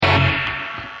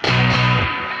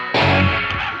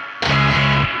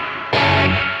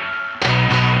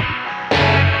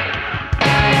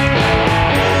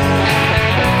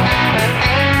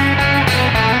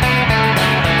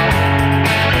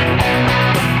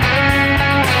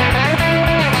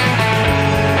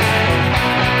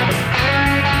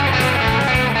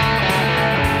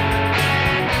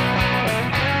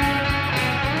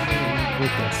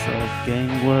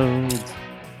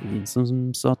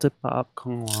salted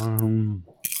popcorn.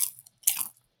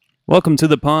 Welcome to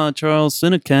the Pod Charles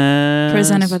Cinecast.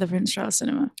 Presented by the Prince Charles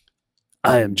Cinema.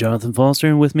 I am Jonathan Foster,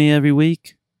 and with me every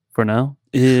week, for now,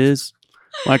 is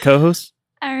my co-host,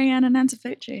 Ariane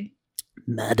Anantaputri.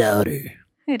 my daughter.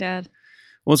 Hey, Dad.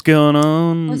 What's going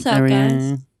on, What's up,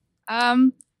 Ariane?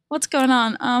 guys? What's going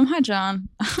on? Hi, John.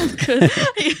 I'm good.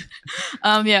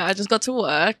 Yeah, I just got to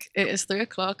work. It is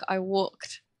 3:00. I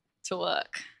walked to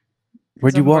work.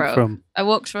 Where'd you walk from? I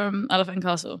walked from Elephant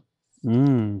Castle. I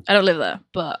don't live there,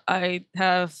 but I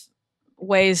have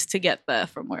ways to get there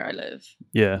from where I live.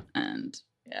 Yeah. And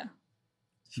yeah,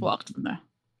 just walked from there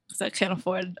because I can't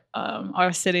afford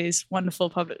our city's wonderful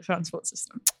public transport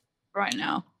system right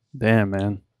now. Damn,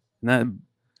 man. And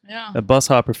Yeah. that bus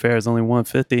hopper fare is only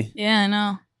 $150. Yeah, I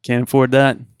know. Can't afford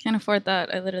that. Can't afford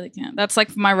that. I literally can't. That's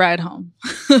like my ride home.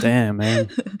 Damn, man.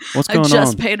 What's going on? I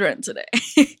just paid rent today.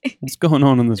 What's going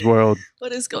on in this world?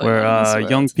 What is going where on in this world?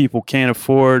 young people can't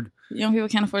afford Young people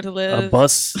can't afford to live. a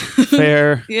bus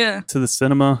fare Yeah. to the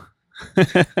cinema.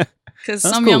 Because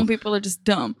some cool. young people are just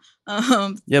dumb.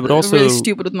 Yeah, but they're also really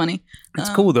stupid with money.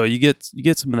 it's cool though. You get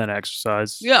some of that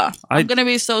exercise. Yeah. I'm going to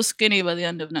be so skinny by the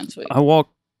end of next week. I walk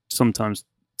sometimes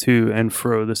to and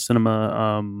fro the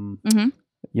cinema,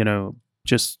 you know,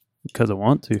 just because I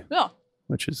want to. Yeah.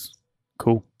 Which is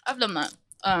cool. I've done that.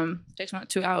 Takes me about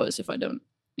 2 hours if I don't,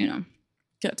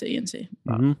 get to E&C.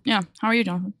 Yeah. How are you,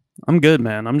 Jonathan? I'm good,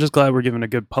 man. I'm just glad we're giving a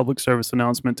good public service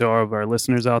announcement to all of our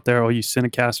listeners out there. All you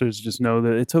Cinecasters, just know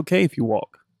that it's okay if you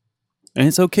walk. And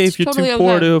it's okay if you're totally too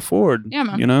poor okay. to afford. Yeah,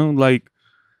 man.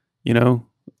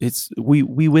 It's we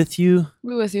with you.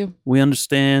 We with you. We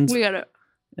understand. We got it.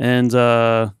 And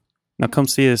now come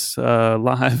see us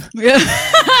live Yeah.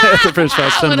 at the Prince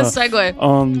Charles What a Cinema segue.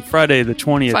 on Friday the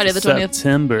 20th Friday the 20th.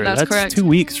 September. That's correct. 2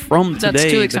 weeks from today. That's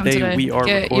 2 weeks the from day today. we are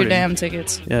Get recording. your damn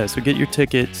tickets. Yeah, so get your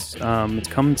tickets. It's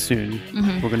coming soon.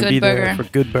 We're going to Good be Burger. there for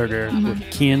Good Burger with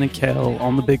Keenan and Kel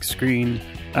on the big screen.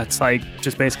 That's like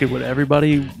just basically what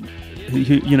everybody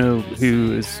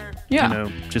who is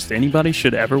just anybody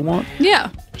should ever want. Yeah.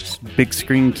 Just big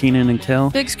screen Keenan and Kel.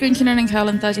 Big screen Keenan and Kel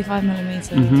in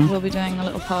 35mm. We'll be doing a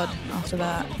little pod after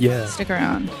that. Yeah. Stick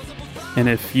around. And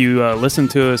if you listen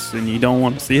to us and you don't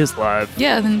want to see us live,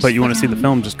 Then but you want to see the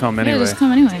film, just come anyway. Yeah, just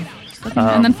come anyway.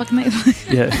 And then fucking make it.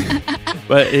 Yeah.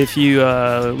 But if you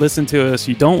listen to us,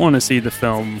 you don't want to see the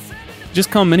film, just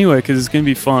come anyway because it's going to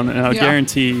be fun. And I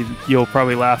guarantee you'll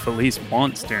probably laugh at least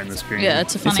once during the screening. Yeah,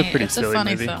 it's a pretty silly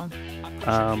funny movie.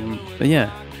 film. But yeah,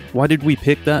 why did we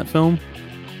pick that film?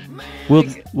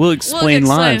 We'll explain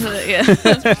live. It,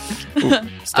 yeah.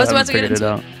 I was about to get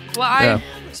into it. Well, I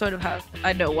sort of have.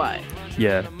 I know why.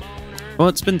 Yeah. Well,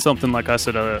 it's been something, like I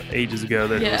said ages ago,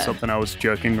 that it was something I was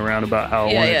joking around about how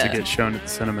I wanted to get shown at the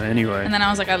cinema anyway. And then I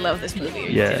was like, I love this movie. Are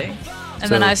you kidding?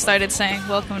 And then I started saying,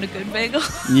 welcome to Good Bagel.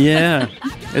 Yeah.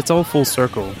 It's all full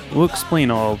circle. We'll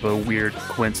explain all the weird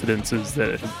coincidences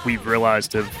that we've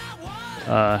realized have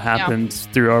happened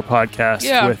through our podcast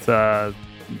with...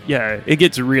 it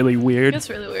gets really weird. It gets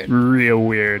really weird. Real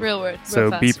weird. Real weird. So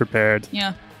fast. be prepared.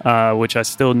 Yeah. Which I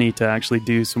still need to actually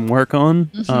do some work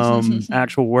on,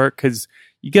 actual work, because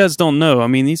you guys don't know. I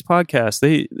mean, these podcasts,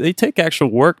 they take actual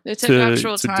work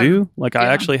to do. Like, I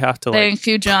actually have to Thank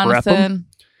you, Jonathan. prep them,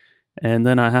 and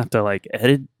then I have to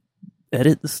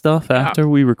edit the stuff after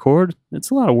we record.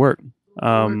 It's a lot of work.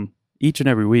 Each and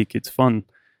every week, it's fun.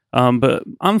 But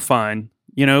I'm fine.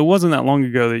 It wasn't that long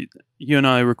ago that you and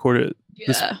I recorded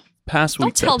this past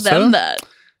week's Don't tell episode. them that.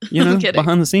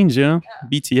 Behind the scenes,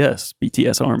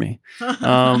 BTS Army.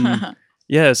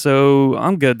 So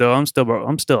I'm good though. I'm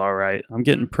still all right. I'm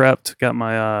getting prepped. Got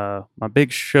my my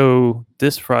big show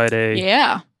this Friday.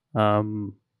 Yeah. A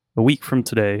week from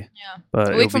today. Yeah.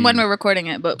 But a week from when we're recording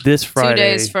it, but this Friday, 2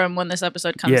 days from when this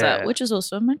episode comes out, which is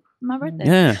also my birthday.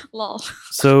 Yeah. Lol.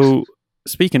 So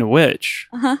speaking of which,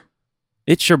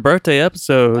 it's your birthday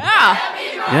episode.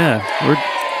 Yeah. We're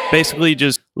basically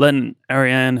just letting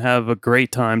Ariane have a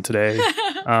great time today.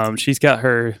 She's got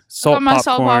her salt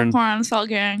popcorn, salt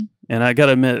gang. And I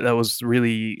gotta admit, that was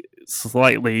really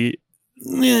slightly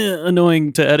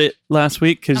annoying to edit last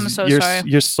week because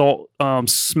your salt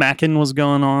smacking was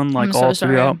going on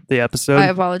throughout the episode. I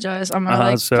apologize. I'm gonna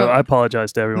I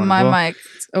apologize to everyone. My mic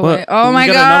away. Oh my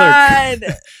god!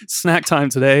 Another snack time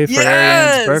today for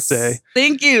Ariane's birthday.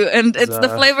 Thank you, and it's the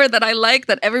flavor that I like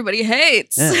that everybody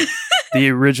hates. Yeah. The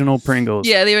original Pringles.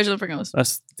 Yeah, the original Pringles.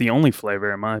 That's the only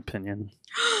flavor, in my opinion.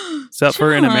 Except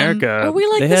for in America. Are we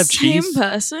like the same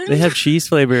person? They have cheese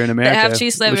flavor in America. They have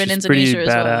cheese flavor in Indonesia as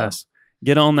well.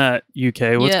 Get on that,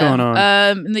 UK. What's going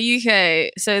on? In the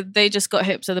UK, so they just got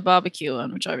hip to the barbecue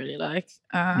one, which I really like.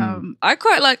 I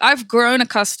quite like. I've grown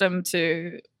accustomed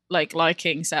to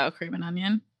liking sour cream and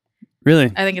onion.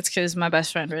 Really? I think it's because my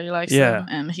best friend really likes them,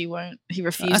 and he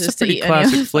refuses that's a pretty to eat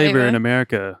classic any flavor in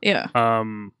America. Yeah.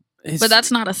 But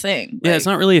that's not a thing. Yeah, it's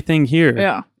not really a thing here.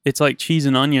 Yeah. It's like cheese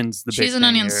and onions. Cheese and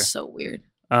onions is so weird.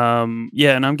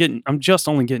 Yeah, and I'm just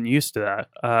only getting used to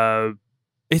that.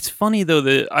 It's funny though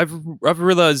that I've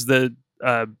realized that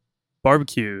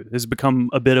barbecue has become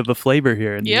a bit of a flavor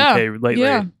here in the UK lately.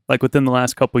 Yeah. Like within the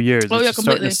last couple of years, it's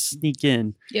starting to sneak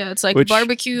in. Yeah, it's like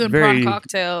barbecue and prawn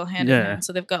cocktail hand in hand.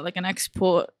 So they've got like an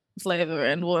export flavor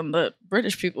and one that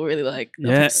British people really like,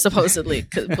 supposedly.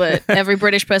 But every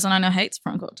British person I know hates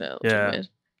prawn cocktail. Yeah.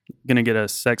 Gonna get a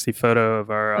sexy photo of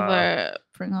our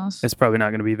Pringles. It's probably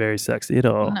not gonna be very sexy at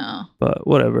all. No. But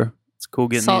whatever. It's cool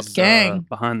getting Salt these gang.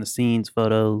 behind the scenes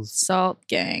photos. Salt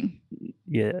gang.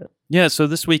 Yeah. Yeah, so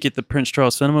this week at the Prince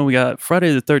Charles Cinema, we got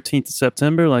Friday the 13th of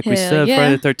September. Like we said,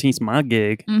 Friday the 13th is my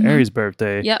gig, Ari's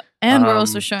birthday. Yep. And we're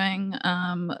also showing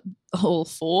all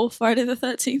 4 Friday the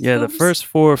 13th Yeah, films. the first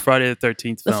 4 Friday the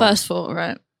 13th films. The first 4,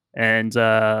 right. And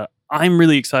I'm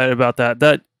really excited about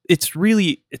that. It's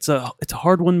a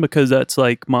hard one because that's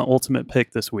like my ultimate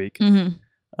pick this week.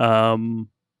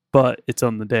 But it's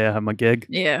on the day I have my gig.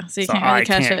 Yeah, so you can't really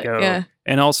catch it. Go. Yeah.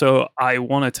 And also, I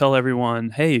want to tell everyone,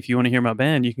 hey, if you want to hear my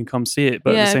band, you can come see it.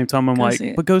 But at the same time, I'm like,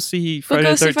 but go see Friday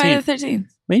the 13th.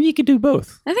 Maybe you could do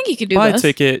both. I think you could do both. Buy a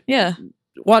ticket. Yeah.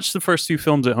 Watch the first 2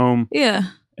 films at home. Yeah.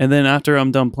 And then after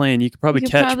I'm done playing, you could probably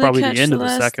catch the end of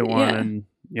the second one.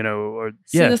 Yeah. And, or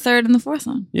see the third and the fourth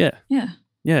one. Yeah. Yeah.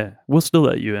 Yeah. We'll still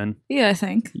let you in. Yeah, I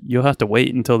think. You'll have to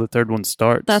wait until the third one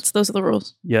starts. Those are the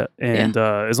rules. Yeah. And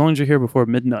as long as you're here before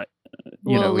midnight,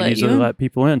 we usually let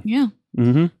people in. Yeah.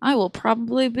 I will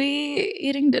probably be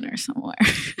eating dinner somewhere.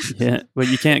 Yeah, but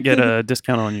you can't get a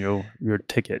discount on your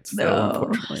tickets. No,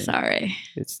 unfortunately. Sorry.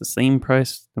 It's the same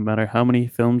price no matter how many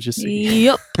films you see.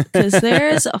 Yep, because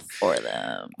there's 4 of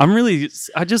them.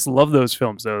 I just love those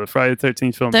films though. The Friday the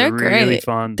 13th films are really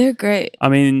fun. They're great. I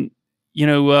mean,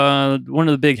 one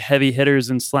of the big heavy hitters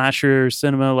in slasher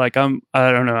cinema. Like I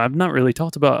don't know. I've not really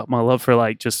talked about my love for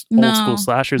like just old school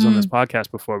slashers on this podcast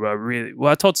before, but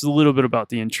I talked a little bit about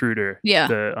The Intruder. Yeah.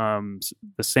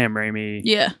 The Sam Raimi.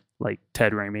 Yeah. Like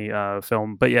Ted Raimi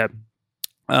film. But yeah.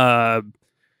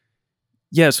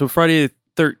 So Friday the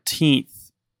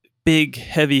 13th, big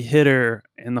heavy hitter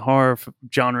in the horror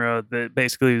genre that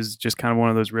basically is just kind of one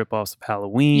of those ripoffs of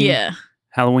Halloween. Yeah.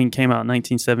 Halloween came out in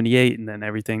 1978, and then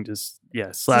everything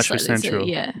slasher central.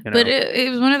 Yeah, but it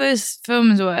was one of those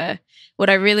films where what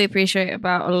I really appreciate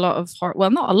about a lot of horror, well,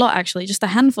 not a lot actually, just a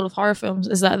handful of horror films,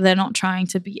 is that they're not trying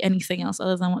to be anything else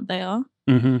other than what they are.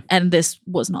 And this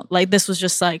was not. Like, this was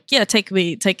just like, take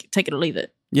it or leave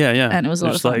it. Yeah, yeah. And it was a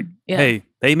lot of fun. Like, hey,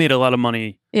 they made a lot of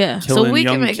money. Yeah, killing so we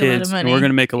young can make kids, a lot of money. And we're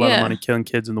gonna make a lot of money killing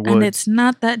kids in the woods. And it's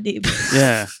not that deep.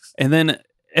 Yeah, and then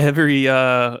every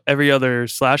other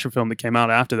slasher film that came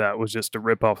out after that was just a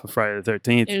ripoff of Friday the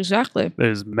 13th. Exactly.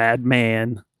 There's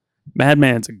Madman.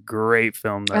 Madman's a great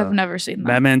film, though. I've never seen that.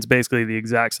 Madman's basically the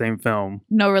exact same film.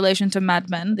 No relation to Mad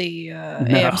Men, the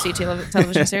AMC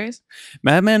television series.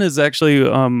 Madman is actually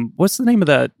what's the name of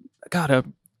that? God,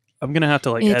 I'm gonna have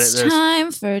to edit this. It's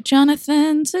time for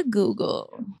Jonathan to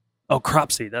Google. Oh,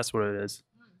 Cropsey, that's what it is.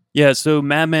 Yeah, so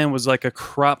Madman was like a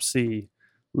Cropsey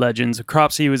legends.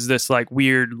 Cropsey was this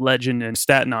weird legend in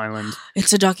Staten Island.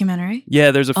 It's a documentary?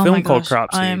 Yeah, there's a film called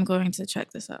Cropsey. I am going to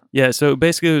check this out. Yeah, so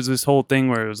basically it was this whole thing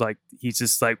where it was he's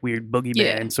this weird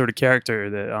boogeyman sort of character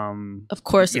that of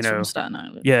course it's from Staten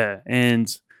Island. Yeah,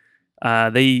 and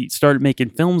they started making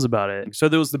films about it. So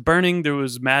there was The Burning, there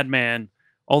was Madman.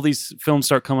 All these films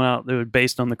start coming out that were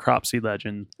based on the Cropsey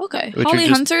legend. Okay. Holly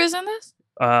Hunter is in this?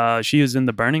 She was in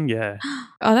The Burning, yeah.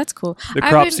 Oh, that's cool. The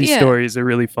Cropsey story is a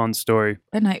really fun story.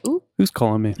 And who's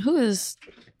calling me? Who is?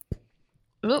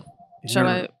 Oop. Shall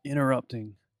I?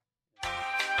 Interrupting.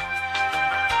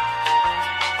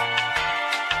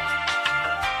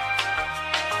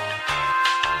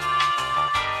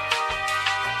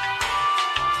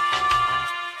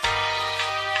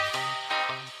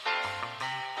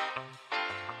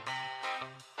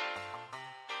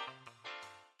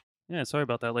 Yeah, sorry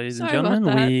about that, ladies and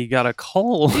gentlemen. We got a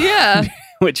call. Yeah.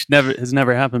 Which has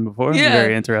never happened before. Yeah.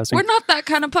 Very interesting. We're not that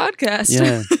kind of podcast.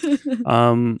 Yeah.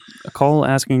 A call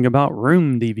asking about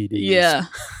Room DVDs. Yeah.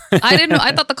 I didn't know.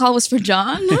 I thought the call was for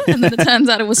John, and then it turns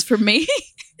out it was for me.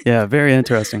 Yeah, very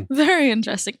interesting. Very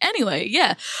interesting. Anyway,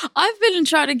 yeah. I've been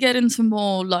trying to get into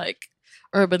more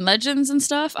urban legends and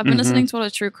stuff. I've been listening to a lot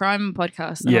of true crime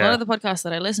podcasts, and a lot of the podcasts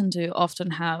that I listen to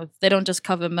often they don't just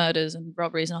cover murders and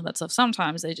robberies and all that stuff.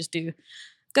 Sometimes they just do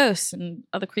ghosts and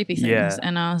other creepy things. Yeah.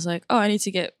 And I was like, oh, I need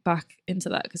to get back into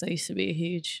that because I used to be a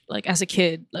huge, like as a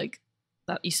kid, like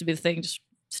that used to be the thing, just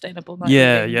staying up all night.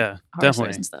 Yeah,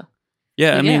 definitely. And stuff.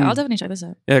 Yeah, I mean, I'll definitely check this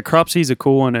out. Yeah, Cropsy's a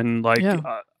cool one, and like,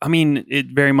 I mean, it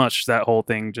very much, that whole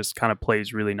thing just kind of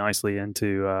plays really nicely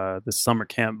into the summer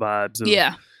camp vibes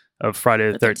of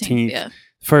Friday the 13th. Yeah.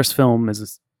 First film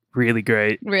is really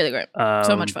great. Really great.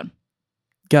 So much fun.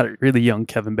 Got a really young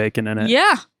Kevin Bacon in it.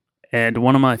 Yeah. And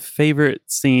one of my favorite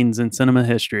scenes in cinema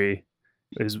history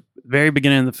is very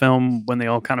beginning of the film when they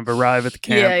all kind of arrive at the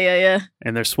camp. Yeah.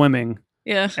 And they're swimming.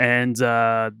 Yeah. And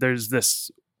there's this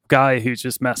guy who's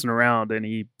just messing around and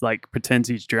he like pretends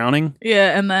he's drowning.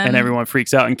 Yeah, and everyone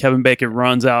freaks out and Kevin Bacon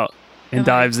runs out and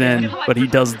dives in, but he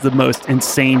does the most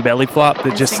insane belly flop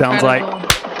that just sounds like.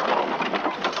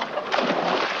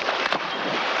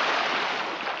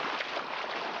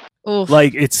 Oof.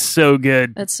 Like, it's so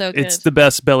good. That's so good. It's the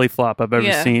best belly flop I've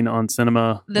ever seen on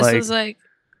cinema. This was like,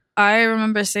 I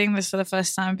remember seeing this for the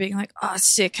first time being like, oh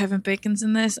shit, Kevin Bacon's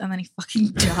in this, and then he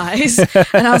fucking dies.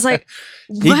 And I was like,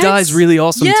 what? He dies really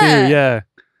awesome too, yeah.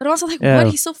 But I was like, what?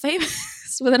 He's so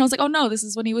famous. But then I was like, oh no, this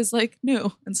is when he was like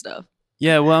new and stuff.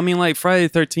 Yeah, well, I mean, like Friday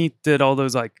the 13th did all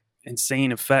those like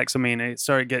insane effects. I mean, it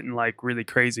started getting like really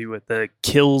crazy with the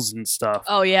kills and stuff.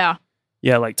 Oh yeah.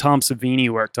 Yeah, like Tom Savini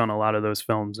worked on a lot of those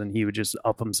films, and he would just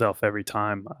up himself every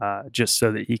time, just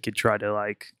so that he could try to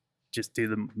like just do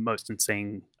the most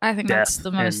insane. I think that's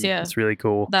the most. Yeah, it's really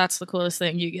cool. That's the coolest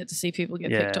thing. You get to see people get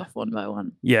picked off one by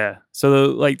one. Yeah. So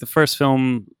like the first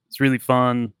film is really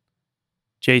fun.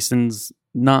 Jason's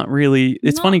not really.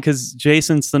 It's funny because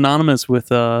Jason's synonymous with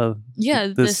the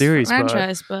series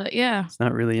franchise, but it's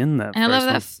not really in that. And I love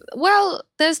that. Well,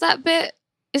 there's that bit.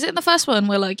 Is it in the first one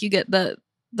where like you get the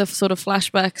sort of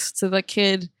flashbacks to the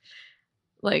kid,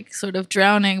 like sort of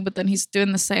drowning, but then he's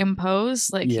doing the same pose,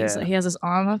 like he has his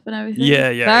arm up and everything.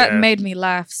 That made me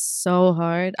laugh so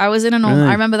hard. I was in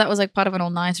I remember that was like part of an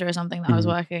all-nighter or something that I was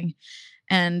working,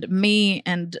 and me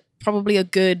and probably a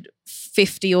good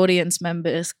 50 audience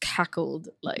members cackled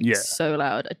like so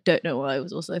loud. I don't know why. It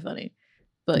was also funny,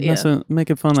 but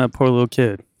making fun of that poor little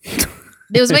kid.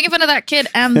 It was making fun of that kid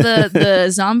and the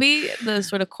zombie, the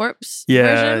sort of corpse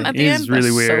version at the end. It's really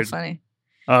weird. So funny.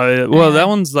 That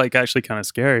one's like actually kind of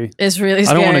scary. It's really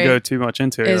scary. I don't want to go too much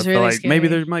into it. It's really like scary. Maybe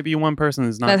there might be one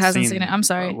person that hasn't seen it. I'm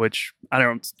sorry. Which I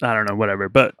don't know, whatever.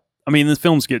 But I mean, the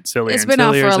films get sillier. It's been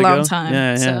out for a long time.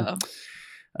 Yeah. So.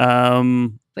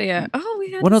 But yeah. Oh,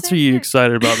 we had. What else are you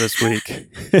excited about this week? I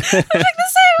think the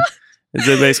same. Is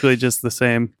it basically just the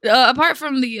same? Apart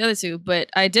from the other two, but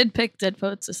I did pick Dead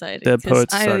Poets Society. Dead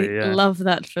Poets Society, I love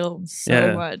that film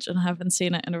so much, and I haven't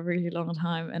seen it in a really long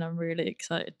time, and I'm really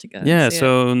excited to go. Yeah,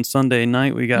 so on Sunday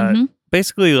night we got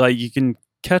basically like you can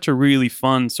catch a really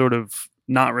fun sort of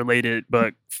not related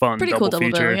but fun pretty double cool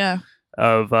feature bill,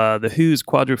 of the Who's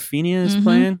Quadrophenia is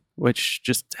playing, which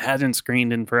just hasn't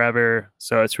screened in forever,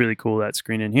 so it's really cool that's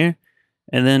screening here.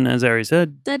 And then, as I already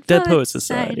said, Dead Poets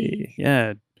Society.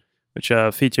 Yeah. Which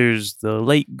features the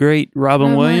late, great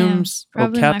Robin Williams.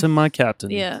 Captain, My Captain.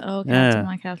 Yeah, Captain,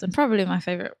 My Captain. Probably one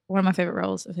of my favorite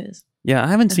roles of his. Yeah, I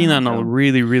haven't seen that in a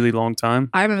really, really long time.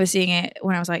 I remember seeing it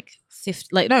when I was like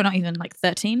 15, not even like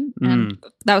 13. And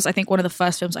that was, I think, one of the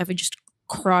first films I ever just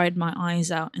cried my eyes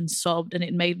out and sobbed, and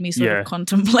it made me sort of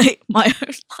contemplate my own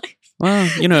life. Well,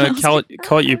 it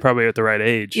caught you probably at the right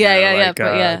age. Just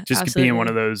absolutely. Being one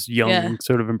of those young,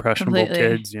 sort of impressionable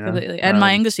kids, Completely. And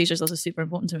my English teacher is also super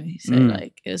important to me. So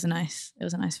it was a nice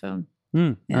film.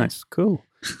 Nice, cool.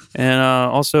 And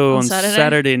also on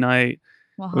Saturday night,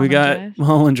 we got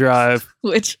Mulholland Drive,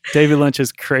 which David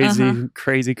Lynch's crazy film.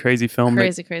 Crazy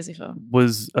film.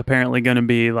 Was apparently going to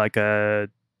be like a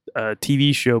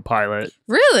TV show pilot.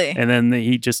 Really? And then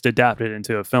he just adapted it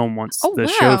into a film once the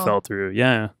show fell through.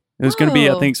 Yeah. It was going to be,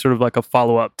 I think, sort of like a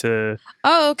follow-up to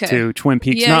Twin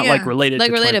Peaks. Not like related to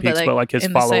Twin Peaks, but like his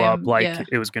follow-up.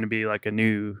 It was going to be like a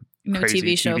new crazy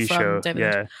TV show.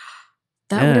 David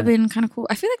That would have been kind of cool.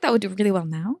 I feel like that would do really well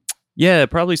now. Yeah,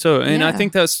 probably so. And I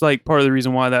think that's like part of the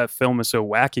reason why that film is so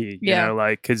wacky, you know,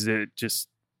 like because it just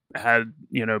had,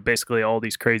 basically all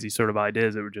these crazy sort of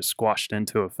ideas that were just squashed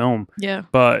into a film. Yeah.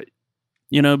 But,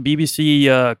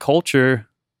 BBC Culture,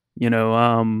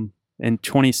 in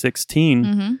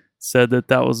 2016 said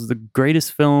that was the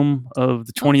greatest film of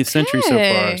the 20th century so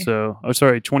far. So,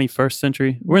 21st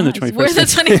century. We're in the 21st We're the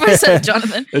 21st century,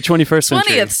 Jonathan. The 21st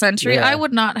century. 20th century. Yeah. I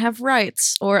would not have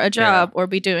rights or a job or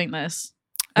be doing this.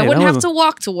 I wouldn't have to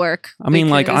walk to work. I mean,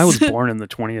 like, I was born in the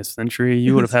 20th century.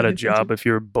 You would have had a job if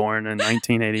you were born in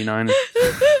 1989.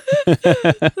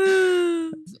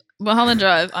 Mulholland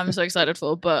Drive, I'm so excited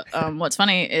for. But what's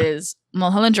funny is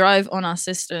Mulholland Drive on our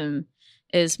system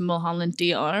is Mulholland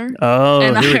DR. Oh,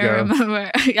 and here we I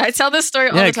remember, I tell this story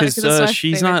all the time because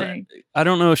she's not. I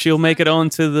don't know if she'll make it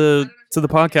onto the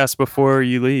podcast before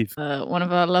you leave. One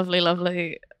of our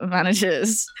lovely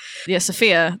managers,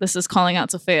 Sophia. This is calling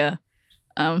out Sophia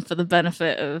for the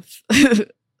benefit of,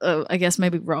 I guess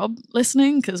maybe Rob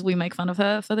listening because we make fun of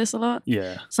her for this a lot.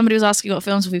 Yeah. Somebody was asking what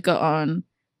films we've got on.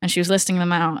 And she was listing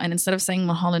them out. And instead of saying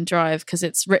Mulholland Drive, because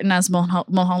it's written as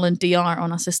Mulholland DR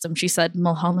on our system, she said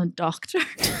Mulholland Doctor.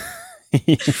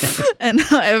 And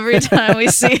every time we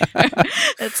see her,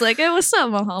 it's like, hey, what's up,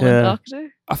 Mulholland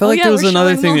Doctor? I feel like there was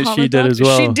another thing that she did as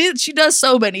well. She does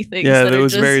so many things. Yeah, that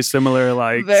was very similar,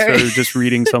 like sort of just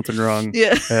reading something wrong.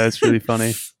 Yeah, it's really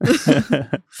funny.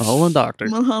 Mulholland Doctor.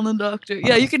 Mulholland Doctor.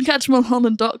 Yeah, you can catch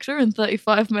Mulholland Doctor in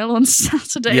 35mm on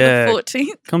Saturday the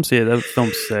 14th. Come see it. That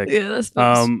film's sick. Yeah, that's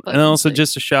and also sick.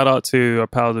 Just a shout out to our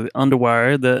pals at the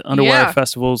Underwire. The Underwire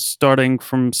Festival's starting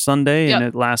from Sunday and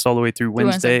it lasts all the way through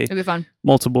Wednesday. It'll be fun.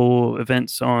 Multiple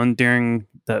events on during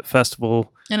that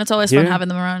festival. And it's always fun having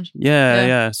them around.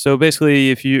 Yeah. So basically,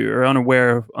 if you are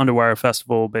unaware, Underwire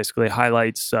Festival basically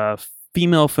highlights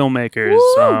female filmmakers.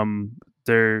 Woo!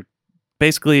 They're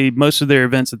basically, most of their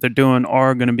events that they're doing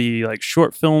are going to be like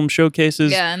short film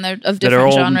showcases. Yeah, and they're of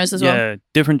different genres as well. Yeah,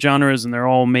 different genres, and they're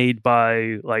all made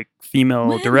by like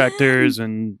female directors,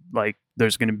 and like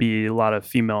there's going to be a lot of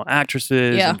female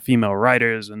actresses and female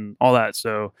writers and all that.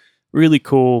 So really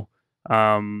cool.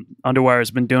 Underwire has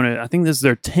been doing it. I think this is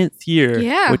their 10th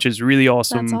year, which is really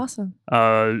awesome. That's awesome.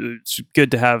 It's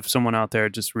good to have someone out there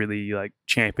just really like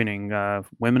championing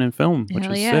women in film, which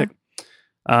is sick.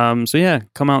 So yeah,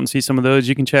 come out and see some of those.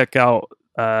 You can check out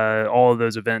all of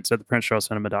those events at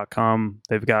theprinceCharlesCinema.com.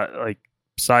 They've got like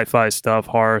sci-fi stuff,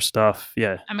 horror stuff.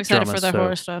 Yeah, I'm excited for their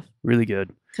horror stuff. Really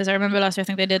good. Because I remember last year, I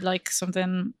think they did like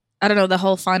something. I don't know, the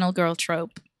whole final girl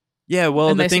trope. Yeah,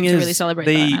 well, the thing is, really celebrate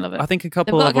that. I love it. I think a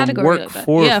couple of them work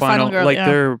for Final Girl. Like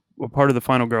they're a part of the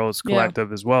Final Girls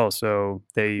collective as well, so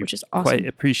they which is awesome. Quite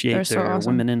appreciate their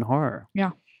women in horror.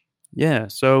 Yeah.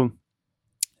 So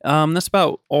that's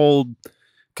about all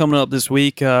coming up this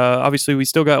week. Obviously, we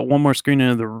still got one more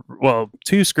screening of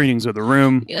two screenings of The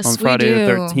Room on Friday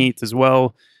the 13th as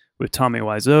well with Tommy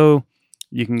Wiseau.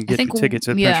 You can get the tickets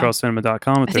at PrinceCharlesCinema.com if they're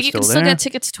still there. I think you can still get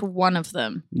tickets to one of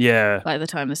them. Yeah. By the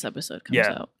time this episode comes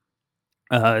out.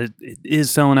 It is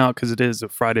selling out because it is a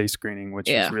Friday screening, which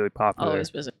is really popular.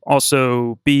 Always busy.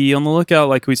 Also, be on the lookout.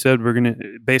 Like we said, we're going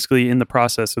to basically in the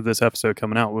process of this episode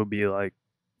coming out, we'll be like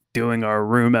doing our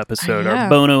Room episode, our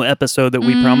Bono episode that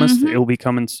we promised. It will be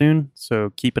coming soon.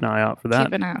 So keep an eye out for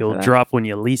that. It'll drop when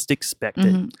you least expect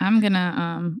it. I'm going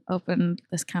to open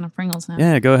this can of Pringles now.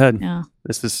 Yeah, go ahead. Yeah.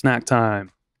 This is snack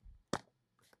time.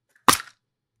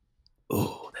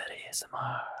 Oh, that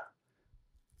ASMR.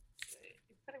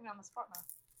 Putting me on the spot now.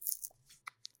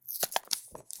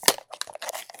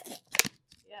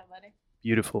 Yeah, buddy.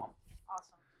 Beautiful.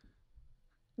 Awesome.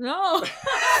 No.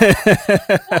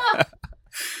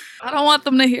 I don't want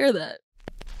them to hear that.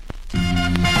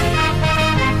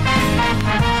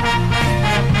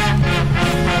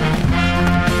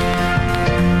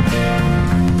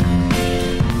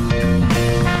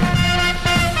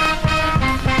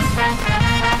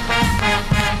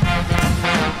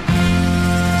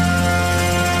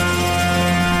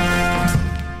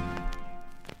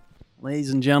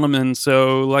 Ladies and gentlemen,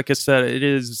 so like I said, it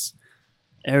is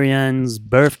Ariane's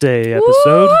birthday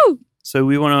episode. Woo! So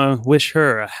we want to wish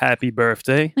her a happy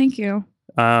birthday. Thank you.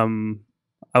 I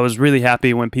was really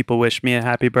happy when people wished me a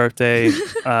happy birthday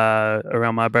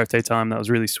around my birthday time. That was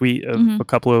really sweet of a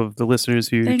couple of the listeners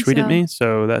who tweeted me.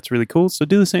 So that's really cool. So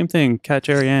do the same thing. Catch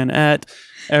Ariane at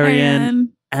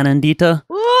Ariane Anantaputri.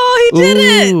 Oh, he did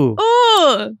it!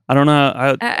 Oh, I don't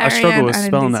know. I struggle with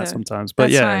spelling that sometimes, but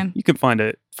fine. You can find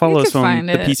it. Follow us on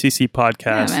the PCC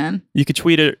podcast. Yeah, man. You could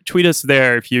tweet us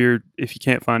there if you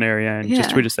can't find Ariane. Just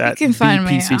tweet us at you can find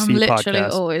me. PCC I'm literally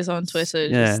podcast. Always on Twitter,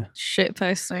 just shit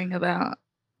posting about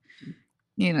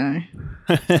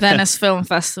Venice Film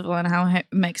Festival and how it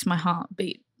makes my heart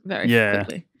beat very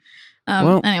quickly.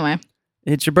 Anyway.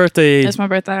 It's your birthday. It's my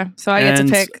birthday, so I get to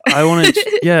pick. I wanted,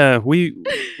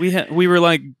 we were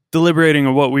like deliberating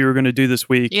on what we were going to do this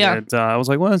week, and I was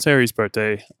like, "Well, it's Ari's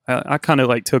birthday." I kind of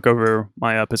like took over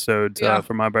my episode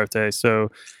for my birthday.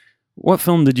 So, what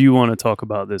film did you want to talk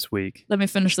about this week? Let me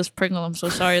finish this Pringle. I'm so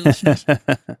sorry, listeners.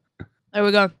 There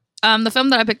we go. The film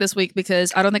that I picked this week,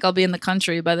 because I don't think I'll be in the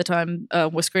country by the time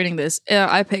we're screening this.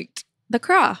 I picked The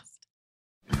Craft.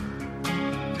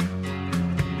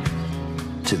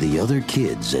 To the other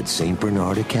kids at St.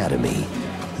 Bernard Academy,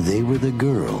 they were the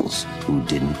girls who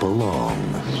didn't belong.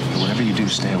 Whatever you do,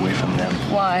 stay away from them.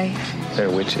 Why?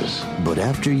 They're witches. But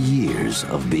after years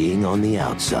of being on the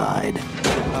outside...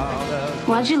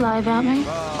 Why'd you lie about me?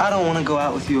 I don't want to go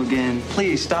out with you again.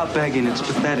 Please, stop begging. It's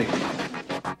pathetic.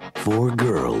 4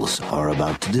 girls are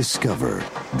about to discover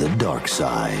the dark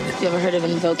side. You ever heard of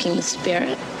invoking the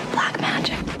spirit? Black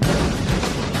magic.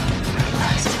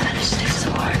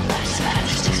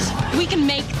 We can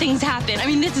make things happen. I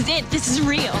mean, this is it. This is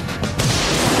real.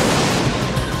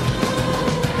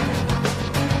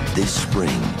 This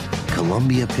spring,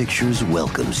 Columbia Pictures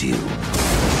welcomes you to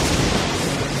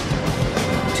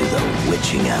the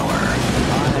witching hour.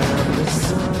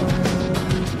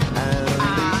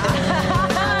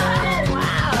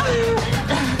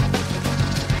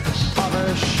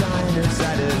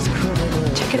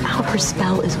 Check it out. Her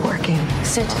spell is working.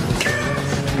 Sit.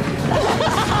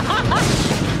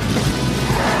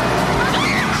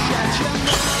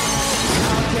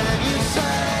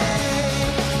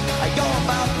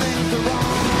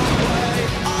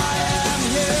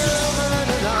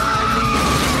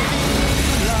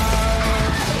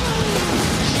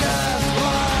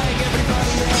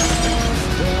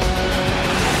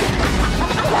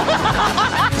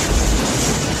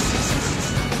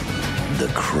 The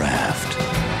Craft.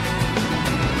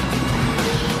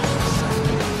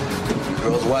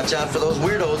 Girls, watch out for those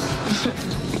weirdos.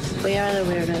 We are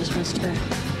the weirdos, mister.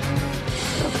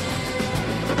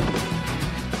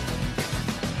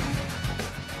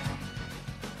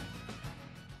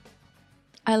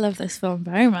 I love this film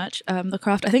very much. The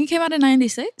Craft, I think it came out in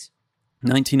 96.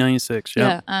 1996,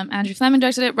 yeah. Andrew Fleming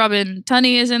directed it. Robin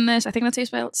Tunney is in this. I think that's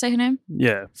how you say her name.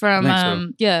 Yeah. From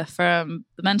from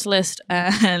The Mentalist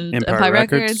and Empire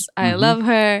Records. I love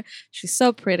her. She's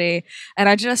so pretty. And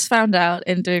I just found out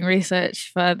in doing research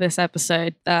for this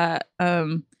episode that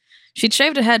she'd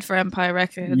shaved her head for Empire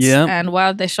Records. Yeah. And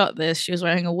while they shot this, she was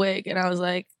wearing a wig. And I was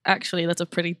like, actually, that's a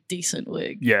pretty decent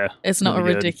wig. Yeah. It's not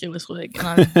really a ridiculous wig. And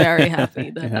I'm very happy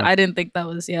that I didn't think that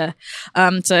was,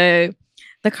 So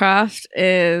The Craft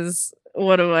is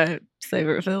one of my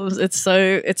favorite films. It's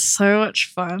so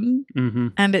much fun. Mm-hmm.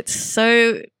 And it's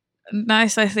so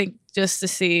nice, I think, just to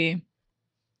see.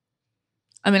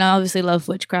 I mean, I obviously love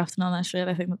witchcraft and all that shit.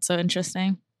 I think that's so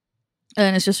interesting.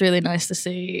 And it's just really nice to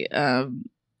see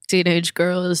teenage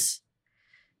girls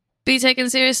be taken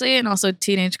seriously, and also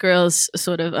teenage girls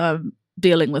sort of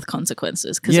dealing with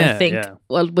consequences. Because I think,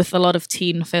 well, with a lot of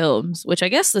teen films, which I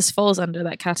guess this falls under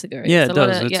that category. Yeah, it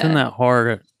does. It's in that teen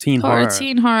horror.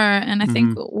 Teen horror. And I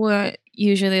think what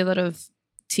usually a lot of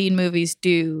teen movies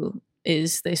do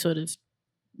is they sort of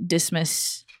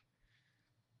dismiss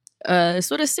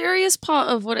sort of serious part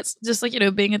of what it's just like,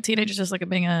 being a teenager, just like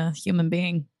being a human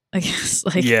being, I guess.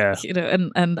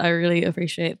 And I really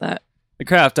appreciate that. The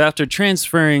Craft, after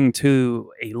transferring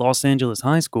to a Los Angeles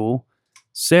high school,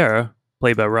 Sarah,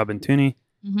 played by Robin Tunney,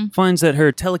 finds that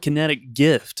her telekinetic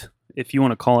gift, if you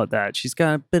want to call it that, she's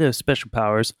got a bit of special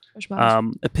powers,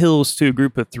 appeals to a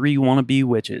group of 3 wannabe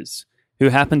witches who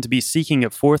happen to be seeking a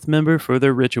 4th member for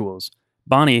their rituals.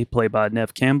 Bonnie, played by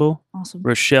Neve Campbell. Awesome.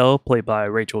 Rochelle, played by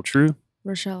Rachel True.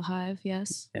 Rochelle Hive,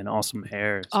 yes. And awesome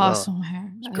hair. Awesome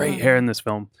hair. Great hair in this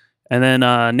film. And then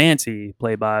Nancy,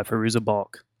 played by Fairuza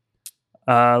Balk.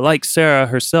 Like Sarah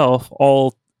herself,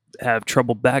 all have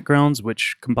troubled backgrounds,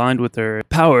 which combined with their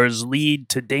powers lead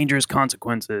to dangerous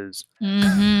consequences.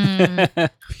 Mm-hmm.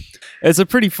 It's a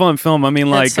pretty fun film. I mean,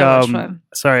 it's so much fun.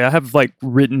 Sorry, I have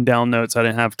written down notes. I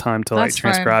didn't have time to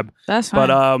transcribe. Fine. That's fine.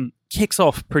 But kicks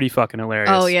off pretty fucking hilarious.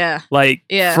 Oh yeah.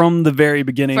 From the very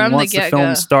beginning, once the film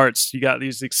go. starts, you got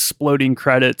these exploding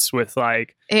credits with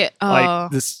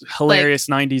this hilarious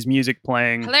 90s music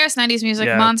playing. Hilarious 90s music,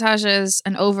 montages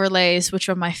and overlays, which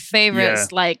are my favorites,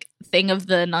 thing of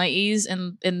the 90s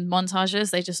in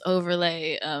montages. They just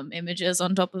overlay images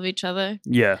on top of each other.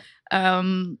 Yeah.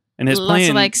 And it's lots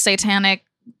playing, of satanic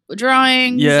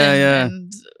drawings.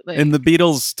 And the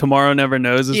Beatles' Tomorrow Never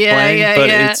Knows is playing, but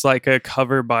it's like a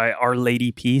cover by Our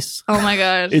Lady Peace. Oh my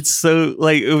god. It's so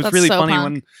it was really funny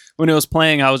punk. when it was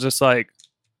playing. I was just like,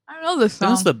 I don't know this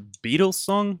song. Is this the Beatles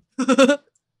song? And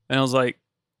I was like,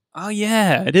 oh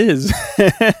yeah, it is.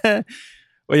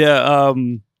 Well, yeah,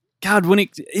 God, when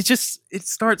it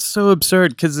starts so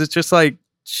absurd because it's just like,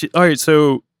 all right,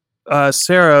 so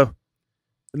Sarah,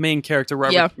 the main character,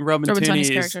 Robin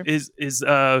Tunney, is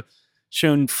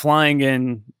shown flying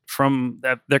in from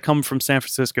that. They're coming from San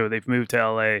Francisco. They've moved to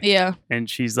LA. Yeah. And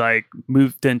she's like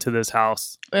moved into this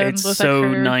house. And it's with, so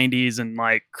like, her... 90s and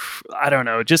like, I don't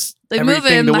know, just they everything.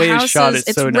 Move in, the way house it's shot,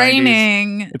 it's so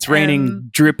raining. 90s. It's raining,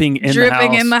 dripping in the house.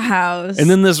 Dripping in the house. And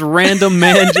then this random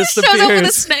man just shows appears. up with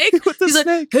a snake. With the He's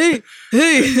snake. like,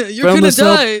 hey, you're going to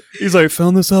die. He's like,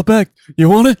 found this out back. You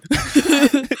want it?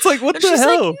 It's like, what and the she's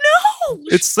hell? Like, no.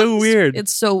 It's so weird.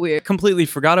 It's so weird. Completely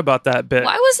forgot about that bit.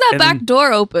 Why was that back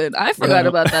door open? I forgot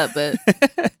about that bit.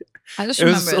 I just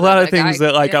remember it was a lot of things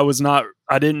that like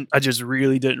I just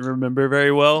really didn't remember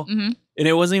very well. Mm-hmm. And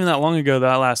it wasn't even that long ago that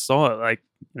I last saw it. Like,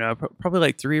 probably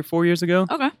like 3 or 4 years ago.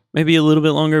 Okay. Maybe a little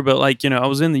bit longer, but like, I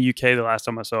was in the UK the last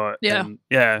time I saw it. Yeah. And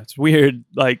yeah, it's weird.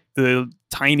 Like the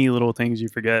tiny little things you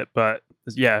forget, but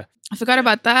yeah. I forgot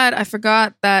about that. I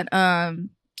forgot that,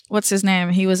 what's his name?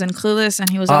 He was in Clueless and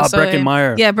he was also Breckin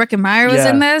Meyer. Yeah, Breckin Meyer was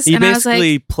in this. He and basically I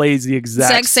was like, plays the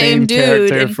exact same dude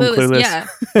character in from Clueless. Yeah.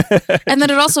 And then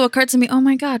it also occurred to me, oh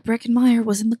my God, Breckin Meyer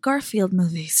was in the Garfield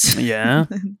movies. Yeah.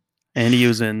 And he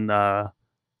was in, was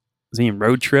he in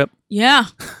Road Trip? Yeah.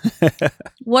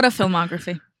 What a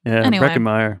filmography. Yeah, anyway,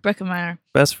 Breckin Meyer.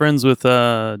 Best friends with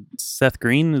Seth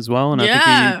Green as well. And I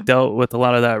think he dealt with a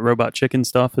lot of that Robot Chicken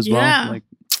stuff as well. Like,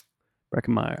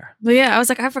 Breckin Meyer. But yeah, I was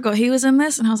like, I forgot he was in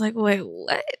this. And I was like, wait,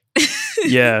 what?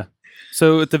 Yeah.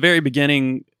 So at the very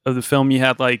beginning of the film, you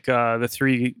had like the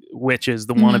three witches,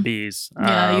 the wannabes.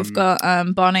 Yeah, you've got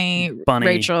Bonnie,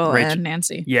 Rachel, and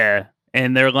Nancy. Yeah.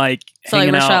 And they're like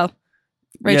hanging out.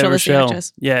 Rachel is the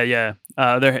actress. Yeah.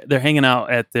 They're hanging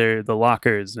out at the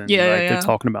lockers and they're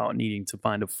talking about needing to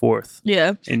find a fourth.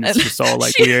 Yeah. And it's just all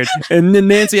like weird. And then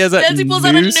Nancy has that Nancy pulls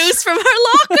out a noose from her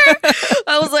locker.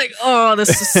 I was like, oh,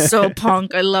 this is so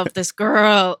punk. I love this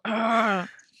girl.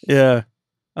 Yeah.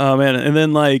 Oh man. And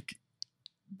then like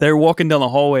they're walking down the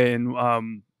hallway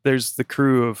and there's the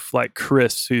crew of like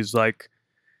Chris, who's like,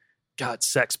 God,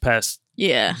 sex pest.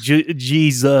 Yeah.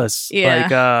 Jesus. Yeah.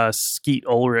 Like Skeet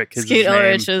Ulrich is Skeet his name.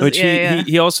 Ulrich is, Which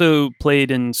he also played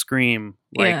in Scream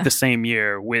the same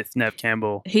year with Neve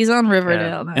Campbell. He's on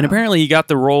Riverdale now. And apparently he got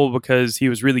the role because he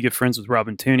was really good friends with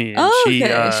Robin Tooney.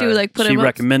 And she would like put him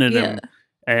recommended him.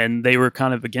 And they were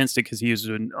kind of against it because he was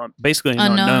basically an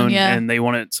unknown. And they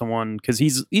wanted someone because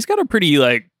he's got a pretty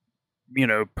like,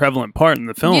 prevalent part in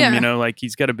the film, like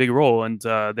he's got a big role. And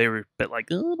they were a bit like,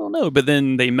 oh, I don't know. But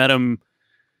then they met him.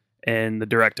 And the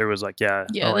director was like, I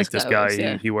like this guy.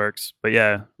 Works, he works. But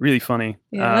yeah, really funny.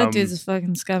 Yeah, that dude's a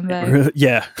fucking scumbag.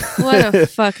 Yeah. What a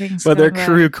fucking scumbag. But their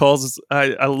crew calls,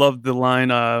 I love the line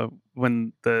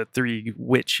when the three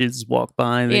witches walk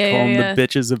by, they call them the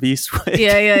bitches of Eastwick.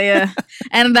 Yeah.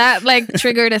 And that like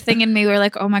triggered a thing in me where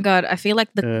like, oh my God, I feel like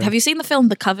have you seen the film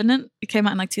The Covenant? It came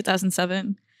out in like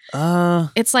 2007.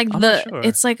 It's like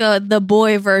it's like the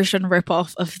boy version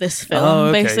ripoff of this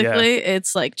film. Basically,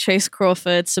 it's like Chase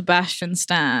Crawford, Sebastian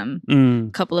Stan,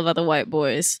 a couple of other white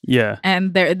boys. Yeah,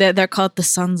 and they're called the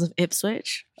Sons of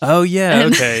Ipswich. Oh yeah,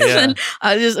 okay, yeah. And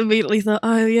I just immediately thought,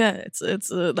 oh yeah, it's that's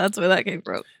where that came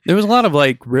from. There was a lot of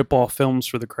like rip-off films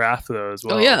for The Craft though as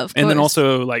well. Oh yeah, of course. And then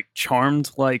also like Charmed,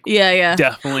 like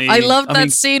definitely. I loved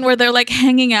that scene where they're like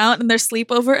hanging out in their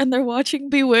sleepover and they're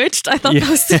watching Bewitched. I thought that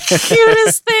was the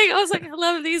cutest thing. I was like, I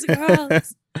love these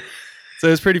girls. So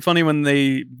it's pretty funny when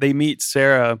they meet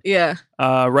Sarah. Yeah.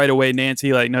 Right away,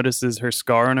 Nancy like notices her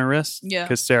scar on her wrist. Yeah.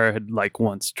 Because Sarah had like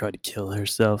once tried to kill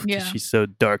herself because she's so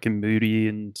dark and moody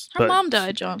and. Her mom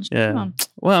died, John. Yeah. Come on.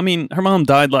 Well, I mean, her mom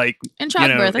died like in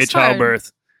childbirth. In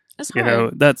childbirth. That's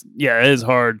hard. It is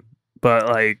hard, but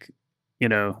like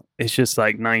it's just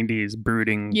like 90s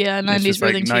brooding. Yeah, 90s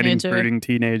brooding teenager. Brooding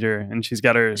teenager, and she's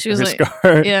got her like,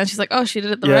 scar. Yeah, and she's like, oh, she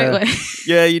did it the right way.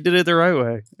 Yeah, you did it the right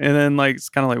way. And then like it's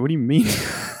kind of like, what do you mean?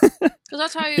 Because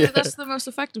that's how that's the most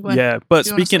effective way. Yeah, but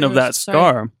speaking of that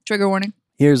scar, trigger warning.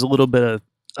 Here's a little bit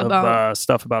of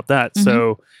stuff about that. Mm-hmm.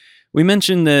 So we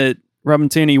mentioned that Robin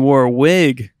Tooney wore a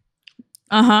wig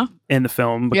in the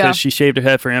film because she shaved her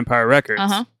head for Empire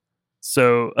Records.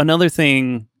 So another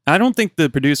thing, I don't think the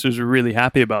producers were really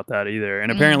happy about that either.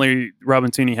 And apparently Robin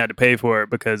Tooney had to pay for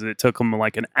it because it took him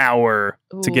like an hour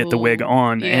to get the wig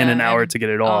on and an hour to get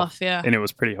it off. And it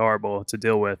was pretty horrible to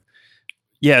deal with.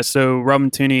 Yeah, so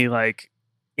Robin Tooney, like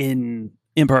in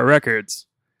Empire Records,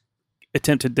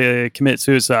 attempted to commit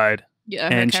suicide. Yeah,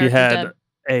 and she had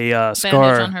a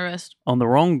scar on her wrist. On the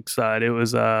wrong side. It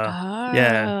was,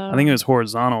 I think it was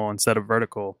horizontal instead of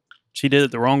vertical. She did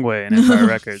it the wrong way in Empire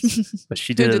Records, but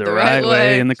she did it the right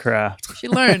way in The Craft. She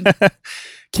learned.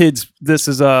 Kids, this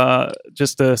is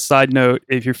just a side note.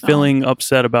 If you're feeling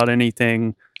upset about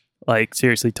anything, like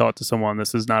seriously, talk to someone.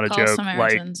 This is not a joke.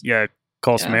 Samaritans. Like,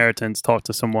 call Samaritans. Talk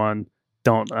to someone.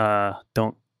 Don't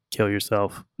kill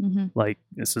yourself. Like,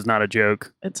 this is not a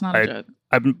joke. It's not a joke.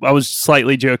 I was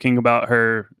slightly joking about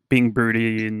her being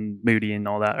broody and moody and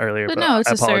all that earlier, but no, it's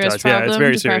I a serious apologize. problem. Yeah, it's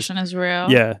very Depression serious. is real.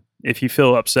 Yeah, if you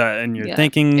feel upset and you're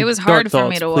thinking it was dark hard for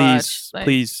me thoughts, to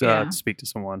please, watch. Like, please speak to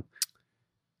someone.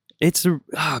 It's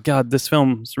this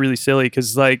film is really silly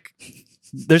because like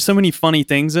there's so many funny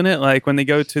things in it. Like when they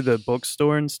go to the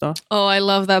bookstore and stuff. Oh, I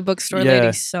love that bookstore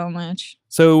lady so much.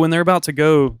 So when they're about to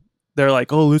go, they're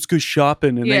like, "Oh, let's go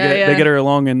shopping," and they get her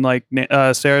along, and like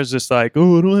Sarah's just like,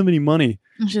 "Oh, I don't have any money."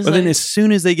 But then as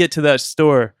soon as they get to that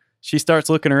store, she starts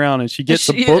looking around and she gets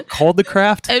a book called The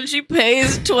Craft, and she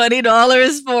pays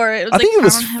 $20 for it. I think it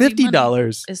was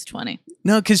 $50. It's $20.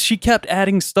 No, because she kept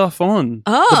adding stuff on.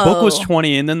 Oh, the book was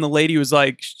 $20, and then the lady was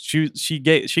like, she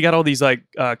got all these like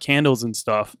candles and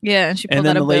stuff. Yeah, and she pulled and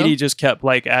then out the a lady bill. just kept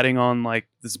like adding on like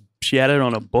this. She added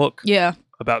on a book. Yeah.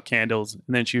 About candles, and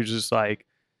then she was just like,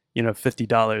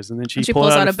 $50, and then she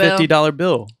pulls pulled out a bill. $50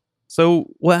 bill. So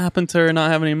what happened to her not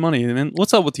having any money? And then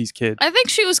what's up with these kids? I think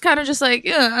she was kind of just like,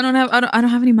 I don't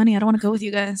have any money. I don't want to go with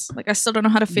you guys. Like, I still don't know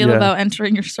how to feel about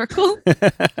entering your circle.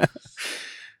 I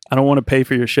don't want to pay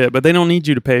for your shit, but they don't need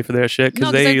you to pay for their shit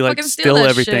because they like steal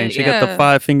everything. Shit. She got the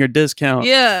 5-finger discount.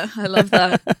 Yeah, I love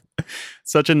that.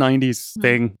 Such a 90s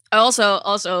thing. I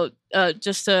also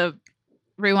just to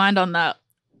rewind on that,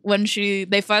 when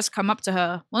they first come up to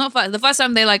her, well, not first, the first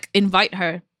time they like invite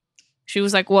her, she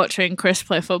was like watching Chris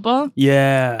play football.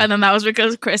 Yeah. And then that was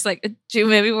because Chris like, do you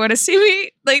maybe want to see me?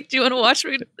 Like, do you want to watch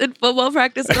me in football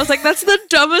practice? And I was like, that's the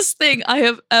dumbest thing I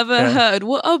have ever heard.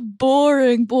 What a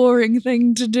boring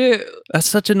thing to do. That's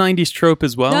such a 90s trope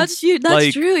as well. That's true,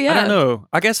 yeah. I don't know.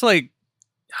 I guess like,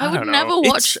 I would never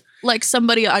watch like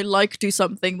somebody I like do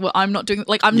something where I'm not doing,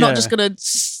 like I'm not just gonna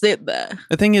sit there.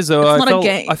 The thing is though,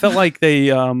 I felt like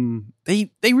they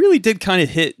really did kind of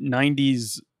hit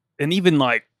 90s and even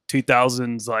like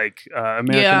 2000s like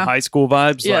American high school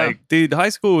vibes. Like, dude, high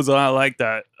school was a lot like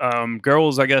that.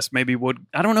 Girls, I guess maybe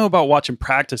I don't know about watching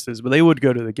practices, but they would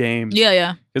go to the games.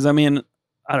 Yeah. Because I mean,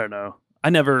 I don't know. I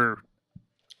never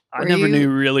knew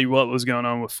really what was going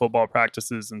on with football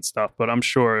practices and stuff, but I'm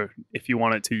sure if you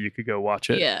wanted to, you could go watch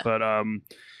it. Yeah. But I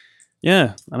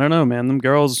don't know, man. Them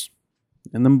girls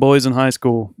and them boys in high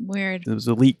school. Weird. Those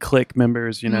elite clique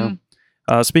members,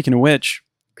 Speaking of which,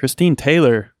 Christine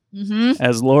Taylor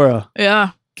as Laura.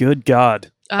 Yeah. Good God.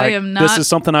 I am not. This is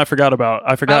something I forgot about.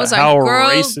 I forgot how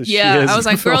racist she is. I was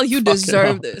like, girl, you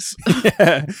deserve this.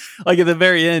 Yeah. Like at the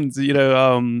very end,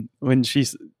 when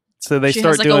so they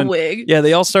start has, doing a wig. Yeah,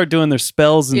 they all start doing their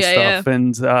spells and stuff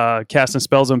and casting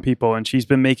spells on people, and she's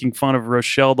been making fun of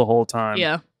Rochelle the whole time.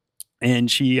 Yeah. And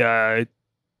she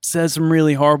says some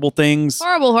really horrible things.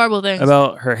 Horrible things.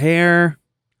 About her hair.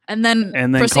 And then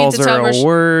calls her a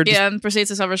word. Yeah, and proceeds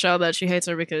to tell Rochelle that she hates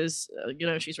her because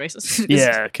she's racist.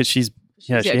 Yeah, because she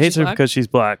hates her because she's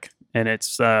black, and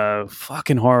it's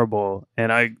fucking horrible.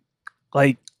 And I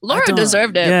like Laura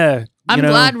deserved it. Yeah, I'm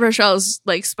glad Rochelle's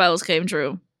like spells came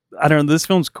true. I don't know. This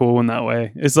film's cool in that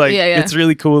way. It's like it's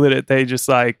really cool that they just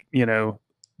like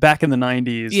back in the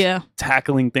 90s,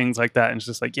 tackling things like that, and it's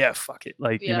just like fuck it,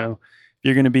 like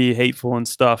you're gonna be hateful and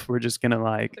stuff. We're just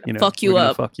gonna fuck you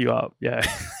up. Fuck you up. Yeah,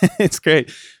 it's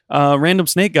great. Random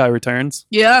snake guy returns.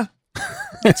 Yeah,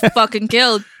 it's fucking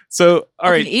killed. So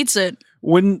all right, eats it.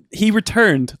 When he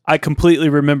returned, I completely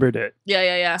remembered it.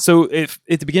 Yeah. So if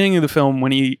at the beginning of the film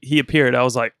when he appeared, I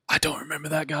was like, I don't remember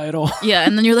that guy at all. Yeah,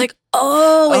 and then you're like,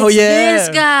 it's this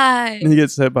guy. And he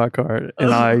gets hit by a car,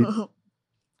 and I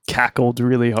cackled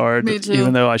really hard,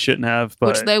 even though I shouldn't have. But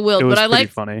which they will. It was but pretty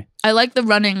funny. I like the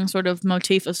running sort of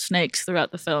motif of snakes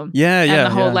throughout the film. Yeah, and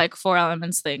the whole like 4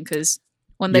 elements thing, because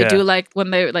when they do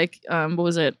what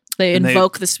was it? They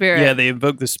invoke the spirit. Yeah, they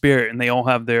invoke the spirit, and they all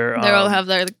have their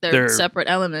their separate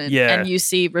element. Yeah, and you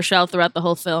see Rochelle throughout the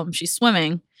whole film. She's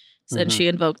swimming, and she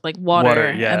invoked like water.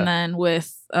 And then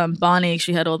with Bonnie,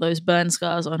 she had all those burn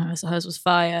scars on her, so hers was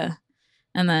fire.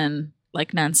 And then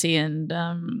like Nancy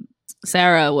and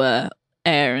Sarah were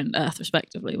air and earth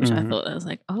respectively, which I thought that was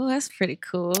like, oh, that's pretty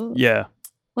cool. Yeah,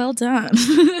 well done.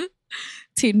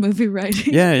 Teen movie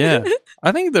writing. Yeah.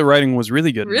 I think the writing was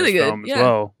really good really in this good film as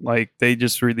well. Like they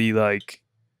just really like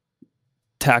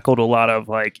tackled a lot of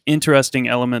like interesting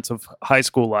elements of high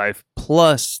school life.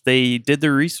 Plus they did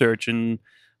their research, and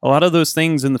a lot of those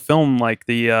things in the film, like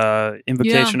the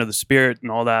invocation of the spirit and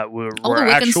all that were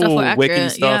actual Wiccan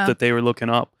stuff that they were looking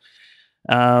up.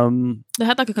 They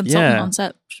had like a consultant on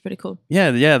set, which is pretty cool.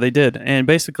 Yeah, they did. And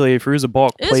basically, Firuza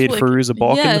Balk played Firuza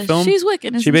Balk in the film. She's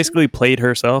Wiccan. She basically played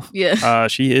herself. Yeah,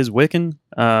 she is Wiccan.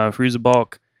 Firuza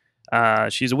Balk.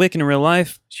 She's a Wiccan in real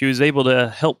life. She was able to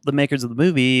help the makers of the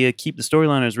movie keep the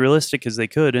storyline as realistic as they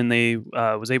could, and they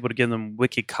was able to give them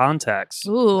Wiccan contacts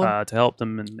to help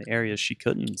them in the areas she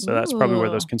couldn't. So that's probably where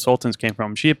those consultants came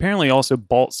from. She apparently also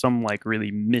bought some like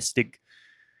really mystic,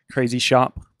 crazy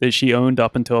shop that she owned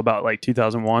up until about like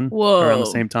 2001, around the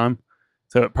same time.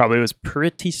 So it probably was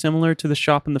pretty similar to the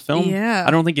shop in the film. Yeah.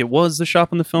 I don't think it was the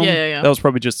shop in the film. Yeah. That was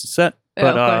probably just a set.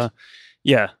 But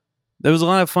yeah. There was a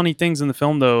lot of funny things in the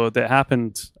film, though, that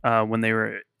happened when they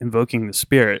were invoking the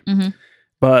spirit. Mm-hmm.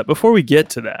 But before we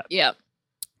get to that,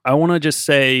 I want to just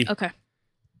say,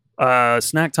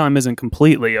 snack time isn't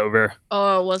completely over.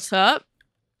 Oh, what's up?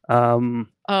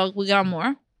 We got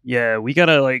more? Yeah, we got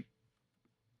to, like,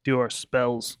 do our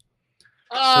spells.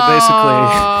 So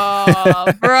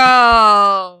basically...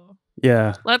 bro.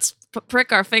 Yeah. Let's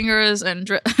prick our fingers and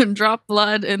drop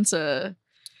blood into...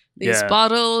 these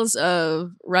bottles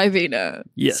of Ribena.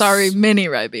 Yes. Sorry, mini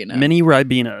Ribena. Mini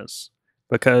Ribenas.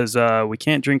 Because we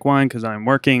can't drink wine because I'm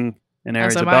working and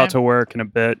Ari's about to work in a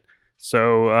bit.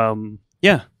 So,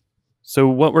 yeah. So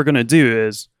what we're going to do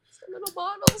is... little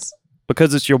bottles.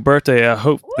 Because it's your birthday, I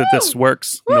hope that this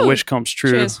works and the wish comes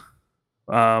true. Cheers.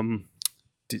 Are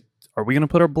we going to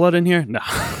put our blood in here? No.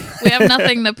 We have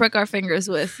nothing to prick our fingers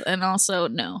with. And also,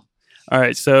 no. All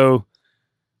right, so...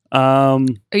 Are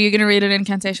you going to read an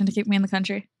incantation to keep me in the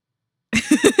country?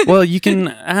 Well, you can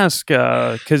ask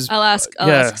because I'll ask.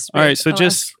 Spirit. All right. So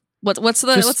just what's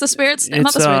the spirits?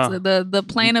 Not the spirits. The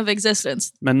plane of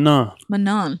existence. Manon.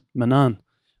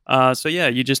 So yeah,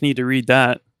 you just need to read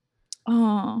that.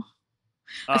 Oh,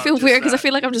 I feel weird because I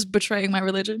feel like I'm just betraying my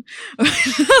religion.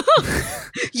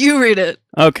 You read it.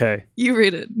 Okay. You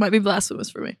read it. Might be blasphemous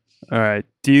for me. All right.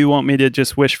 Do you want me to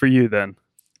just wish for you then?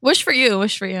 Wish for you.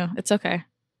 Wish for you. It's okay.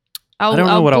 I don't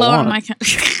know what I want.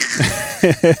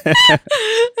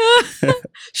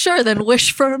 Sure, then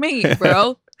wish for me,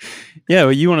 bro. Yeah,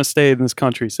 well, you want to stay in this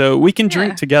country, so we can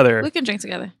drink together. We can drink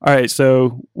together. All right,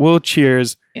 so we'll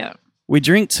cheers. Yeah. We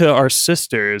drink to our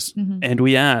sisters, and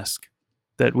we ask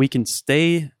that we can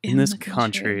stay in this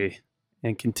country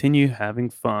and continue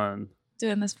having fun.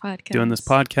 Doing this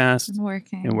podcast.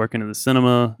 And working in the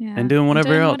cinema. Yeah. And doing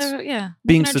whatever else.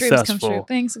 Being successful.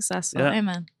 Being successful. Yeah.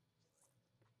 Amen.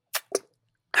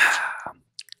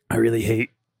 I really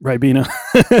hate Ribena.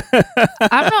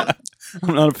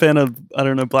 I'm not a fan of,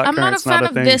 blackcurrant's I'm not a fan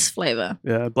of this flavor.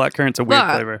 Yeah, blackcurrant's a weird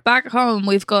flavor. Back home,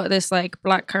 we've got this like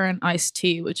blackcurrant iced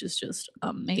tea, which is just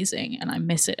amazing, and I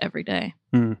miss it every day.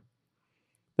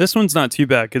 This one's not too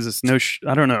bad because it's no,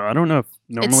 I don't know if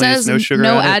normally it's no sugar.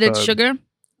 No added sugar.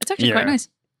 It's actually quite nice.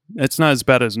 It's not as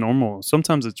bad as normal.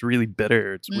 Sometimes it's really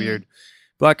bitter. It's weird.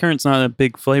 Blackcurrant's not a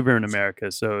big flavor in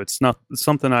America, so it's not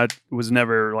something I was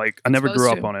never like. I never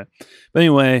grew up on it. But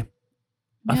anyway,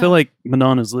 I feel like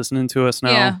Manon is listening to us now.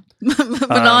 Yeah,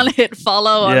 Manon hit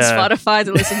follow on Spotify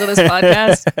to listen to this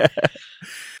podcast.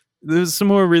 There's some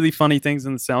more really funny things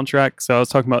in the soundtrack. So I was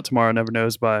talking about Tomorrow Never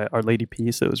Knows by Our Lady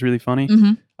Peace. It was really funny.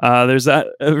 There's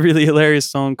a really hilarious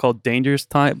song called Dangerous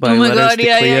Type by Letters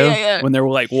to Cleo when they were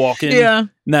like walking. Yeah.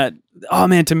 And that, oh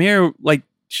man, Tamir, like,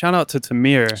 shout out to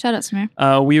Tamir. Shout out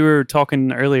Tamir. We were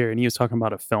talking earlier and he was talking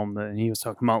about a film and he was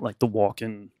talking about like the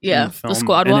walking. Yeah, in the film. The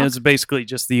squad walk. And it was basically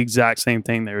just the exact same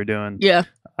thing they were doing. Yeah.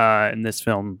 In this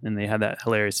film. And they had that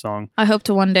hilarious song. I hope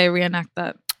to one day reenact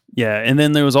that. Yeah, and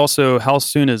then there was also How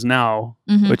Soon Is Now,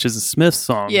 which is a Smith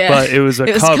song, but it was a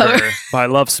it was cover by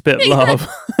Love Spit Love.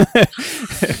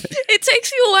 It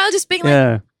takes you a while just being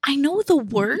like, I know the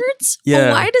words,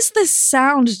 but why does this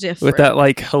sound different? With that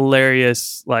like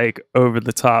hilarious, like over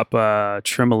the top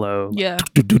tremolo. Yeah.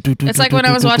 It's like when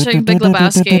I was watching Big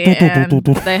Lebowski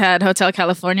and they had Hotel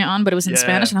California on, but it was in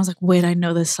Spanish, and I was like, wait, I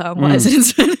know this song. Why is it in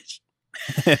Spanish?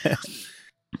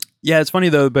 Yeah, it's funny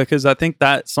though because I think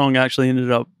that song actually ended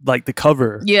up like the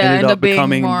cover ended up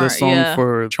becoming the song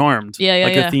for Charmed.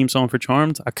 A theme song for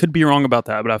Charmed. I could be wrong about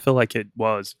that, but I feel like it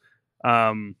was.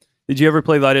 Did you ever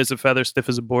play Light as a Feather, Stiff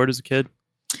as a Board as a kid?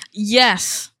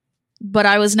 Yes, but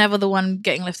I was never the one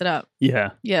getting lifted up.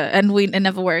 Yeah, and it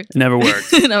never worked. It never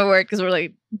worked. It never worked because we're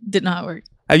like didn't know how it worked.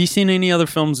 Have you seen any other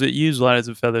films that use Light as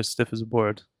a Feather, Stiff as a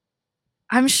Board?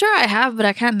 I'm sure I have, but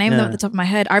I can't name them at the top of my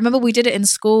head. I remember we did it in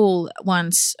school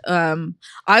once.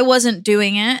 I wasn't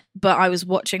doing it, but I was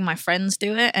watching my friends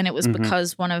do it. And it was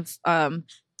because one of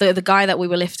the guy that we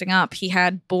were lifting up, he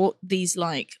had bought these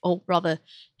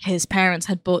his parents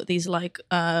had bought these like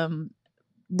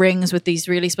rings with these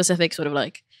really specific sort of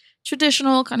like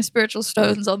traditional kind of spiritual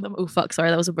stones on them. Oh, fuck. Sorry,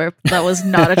 that was a burp. That was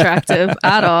not attractive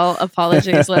at all.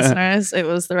 Apologies, listeners. It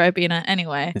was the Ribena.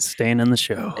 Anyway. It's staying in the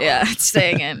show. Yeah, it's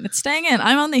staying in. It's staying in.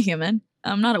 I'm only human.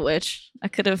 I'm not a witch. I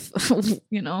could have,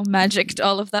 magicked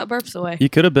all of that burps away. You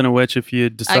could have been a witch if you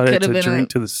decided to drink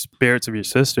to the spirits of your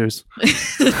sisters.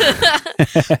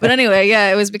 But anyway,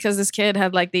 yeah, it was because this kid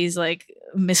had like these like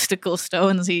mystical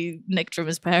stones he nicked from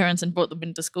his parents and brought them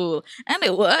into school, and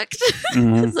it worked.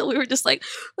 So we were just like,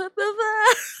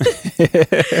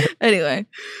 anyway.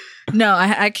 No,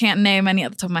 I can't name any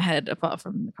at the top of my head apart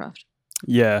from The Craft.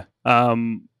 Yeah.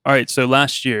 All right, so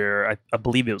last year, I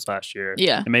believe it was last year.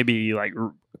 Yeah. Maybe like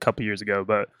a couple years ago,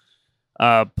 but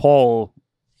Paul,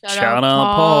 shout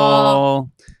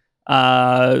out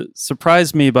Paul,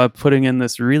 surprised me by putting in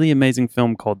this really amazing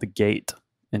film called The Gate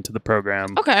into the program.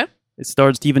 Okay. It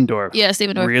stars Stephen Dorff. Yeah,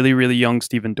 Stephen Dorff. Really, really young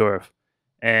Stephen Dorff.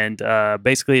 And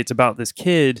basically it's about this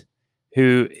kid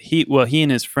who, he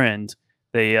and his friend,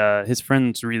 his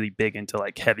friend's really big into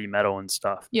like heavy metal and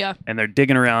stuff. Yeah. And they're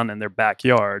digging around in their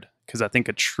backyard because I think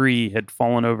a tree had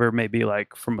fallen over maybe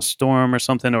like from a storm or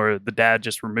something, or the dad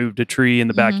just removed a tree in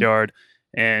the backyard.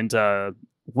 And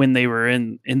when they were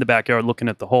in the backyard looking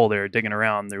at the hole, they were digging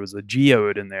around, there was a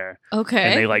geode in there. Okay.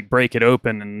 And they like break it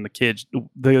open, and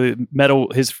the metal,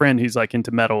 his friend who's like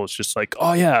into metal is just like,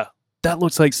 oh yeah, that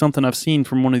looks like something I've seen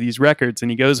from one of these records.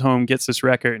 And he goes home, gets this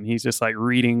record, and he's just like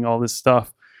reading all this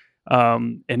stuff.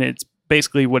 And it's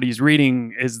basically what he's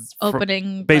reading is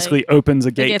opens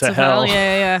a gate to hell.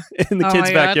 Yeah. In the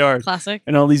kid's backyard. Classic.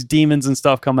 And all these demons and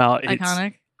stuff come out. Iconic.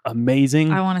 It's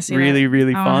amazing. I want to see really, that.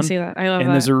 really fun. I want to see that. I love that.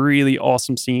 And there's a really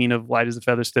awesome scene of light as a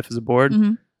feather, stiff as a board,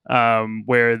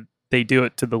 where they do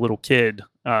it to the little kid.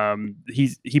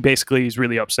 He basically is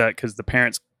really upset because the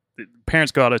parents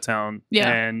go out of town. Yeah.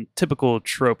 And typical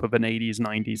trope of an 80s,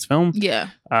 90s film. Yeah.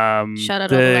 Shout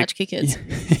out all the latchkey kids.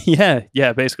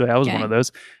 Yeah. Basically, I was one of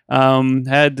those.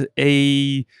 Had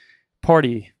a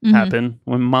party happen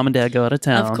when mom and dad go out of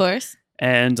town. Of course.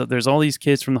 And there's all these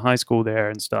kids from the high school there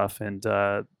and stuff. And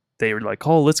they were like,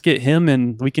 "Oh, let's get him,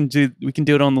 and we can do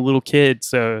it on the little kid."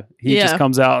 So he just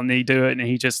comes out and they do it, and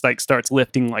he just like starts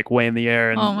lifting like way in the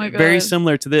air, and oh my God. Very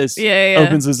similar to this. Yeah.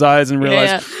 Opens his eyes and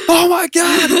realizes, "Oh my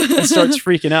God!" and starts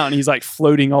freaking out, and he's like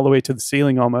floating all the way to the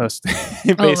ceiling almost.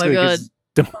 Basically, oh my God.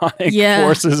 Demonic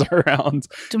forces around.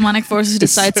 Demonic forces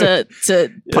decide to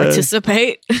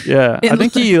participate. Yeah, I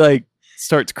think he like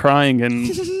starts crying, and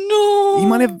no, he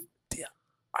might have.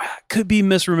 I could be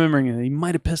misremembering it. He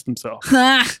might have pissed himself.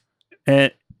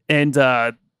 And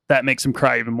that makes him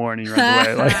cry even more, and he runs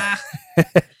away.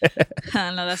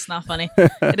 No, that's not funny.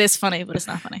 It is funny, but it's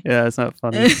not funny. Yeah, it's not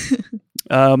funny.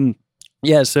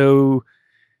 So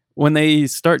when they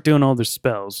start doing all their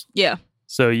spells,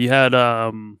 so you had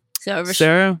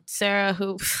Sarah,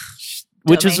 who,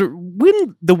 which is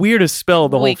the weirdest spell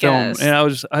of the whole film,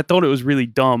 and I thought it was really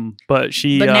dumb, but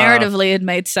narratively it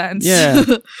made sense. Yeah,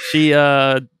 she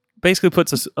basically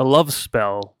puts a love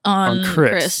spell on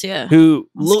Chris, who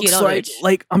looks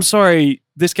like I'm sorry,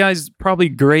 this guy's probably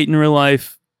great in real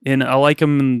life, and I like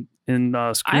him in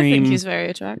Scream. I think he's very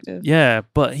attractive. Yeah,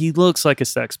 but he looks like a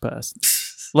sex pest.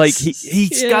 Like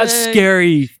he's got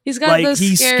scary. He's got like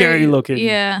he's scary looking.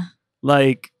 Yeah,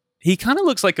 like he kind of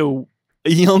looks like a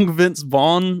young Vince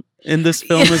Vaughn in this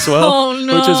film as well,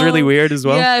 which is really weird as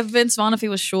well. Yeah, Vince Vaughn if he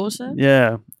was shorter.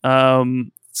 Yeah.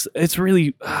 It's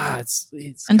really it's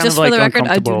and kind just of for the like record,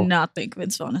 I do not think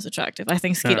Vince Vaughn is attractive. I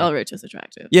think Skeet Ulrich is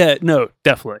attractive. Yeah, no,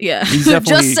 definitely. Yeah, he's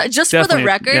definitely, just for the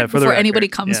record, before anybody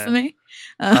comes for me.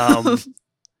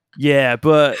 Yeah,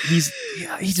 but he's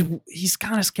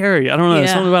kind of scary. I don't know,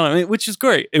 something about him, which is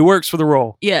great. It works for the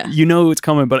role. Yeah, you know it's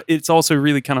coming, but it's also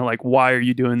really kind of like, why are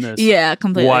you doing this? Yeah,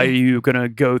 completely. Why are you gonna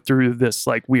go through this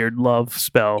like weird love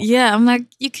spell? Yeah, I'm like,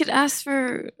 you could ask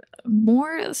for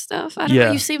more stuff. I don't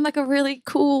know. You seem like a really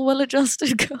cool,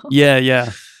 well-adjusted girl. Yeah.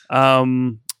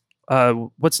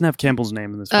 What's Neve Campbell's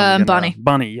name in this film? Bonnie.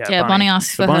 Bonnie, yeah. Bonnie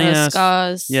asks for her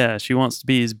scars. Yeah, she wants to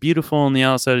be as beautiful on the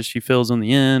outside as she feels on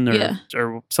the in,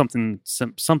 or something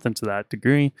to that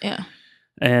degree. Yeah.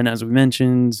 And as we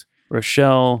mentioned,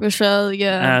 Rochelle,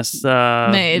 asked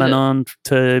Manon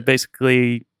to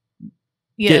basically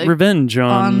get revenge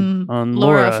on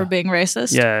Laura for being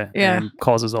racist. Yeah, and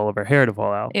causes all of her hair to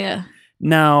fall out. Yeah.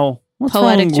 Now,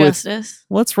 poetic justice.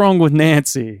 What's wrong with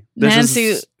Nancy? Nancy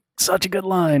is such a good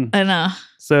line. I know.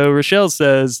 So Rochelle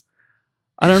says,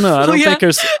 I don't know.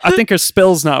 I think her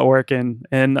spell's not working.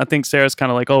 And I think Sarah's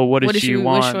kind of like, oh, what does she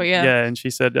want? Yeah. And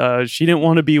she said she didn't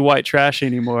want to be white trash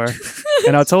anymore.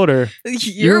 And I told her,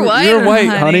 you're white,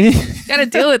 honey. Gotta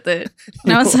deal with it.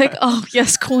 And I was like, oh,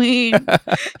 yes, queen.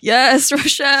 Yes,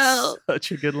 Rochelle.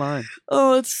 Such a good line.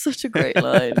 Oh, it's such a great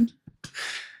line.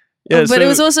 But it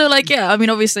was also like, I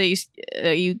mean, obviously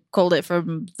you called it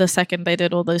from the second they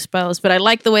did all those spells, but I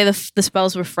like the way the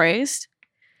spells were phrased.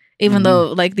 even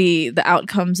though like the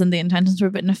outcomes and the intentions were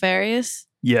a bit nefarious.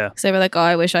 Yeah. Because they were like, oh,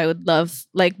 I wish I would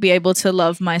be able to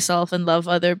love myself and love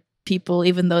other people,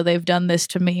 even though they've done this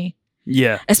to me.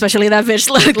 Yeah. Especially that bitch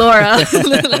like Laura.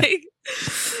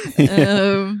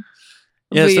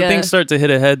 So things start to hit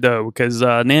ahead though, because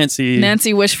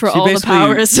Nancy wished for all the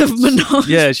powers of Manon.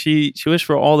 Yeah, she wished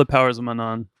for all the powers of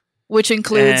Manon, which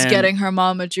includes getting her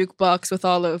mom a jukebox with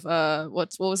all of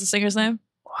what was the singer's name?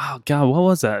 Wow, God, what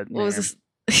was that? What was this?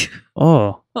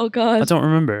 Oh God, I don't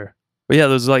remember. But yeah,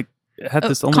 there's like it had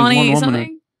this only Connie one woman.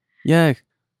 Something? Yeah,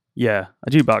 a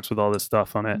jukebox with all this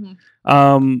stuff on it.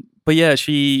 But yeah,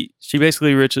 she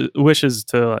basically wishes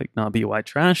to like not be white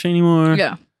trash anymore.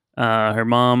 Yeah. Her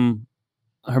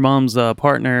mom's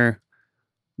partner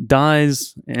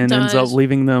dies and ends up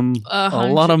leaving them a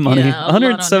lot of money,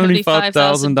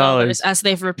 $175,000, as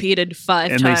they've repeated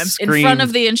 5 times in front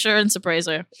of the insurance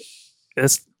appraiser.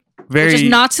 It's which is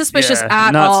not suspicious at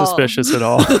all. Not suspicious at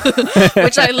all.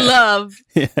 Which I love.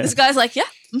 Yeah. This guy's like,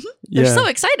 they're so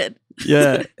excited.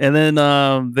 Yeah. And then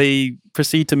they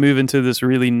proceed to move into this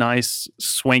really nice,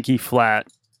 swanky flat,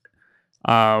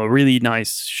 really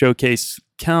nice showcase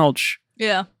couch.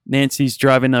 Yeah. Nancy's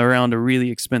driving around a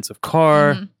really expensive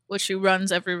car. Which she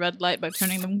runs every red light by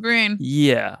turning them green.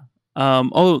 Yeah.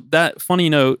 That funny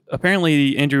note.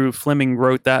 Apparently, Andrew Fleming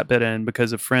wrote that bit in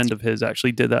because a friend of his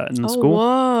actually did that in school.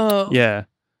 Whoa. Yeah.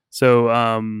 So,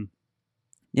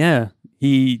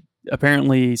 he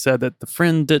apparently said that the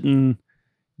friend didn't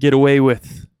get away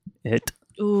with it.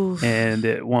 Ooh. And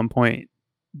at one point,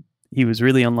 he was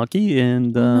really unlucky,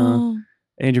 and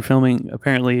Andrew Fleming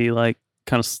apparently like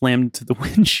kind of slammed into the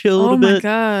windshield a bit. Oh my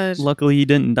God. Luckily, he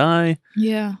didn't die.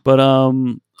 Yeah. But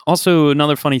also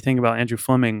another funny thing about Andrew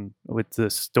Fleming with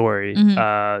this story.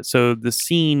 So the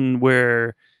scene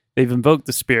where they've invoked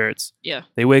the spirits. Yeah.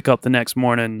 They wake up the next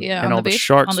morning and all the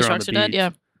sharks are on the beach. Dead, yeah.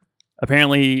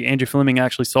 Apparently, Andrew Fleming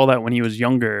actually saw that when he was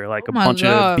younger, like a bunch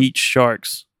of beach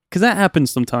sharks. Because that happens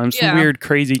sometimes. Some weird,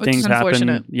 crazy things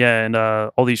happen. Yeah, and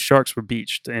all these sharks were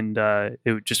beached, and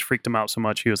it just freaked him out so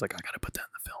much. He was like, I got to put that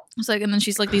in the film. It's like, and then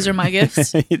she's like, these are my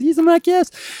gifts. These are my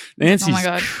gifts. Nancy's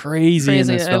crazy in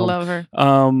this film. I love her.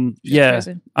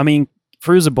 Crazy. I mean,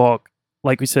 Fairuza Balk,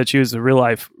 like we said, she was a real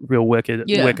life, real wicked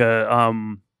Wicca.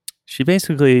 She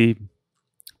basically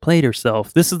played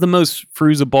herself. This is the most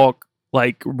Fairuza Balk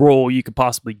like role you could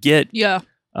possibly get. Yeah.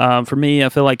 For me, I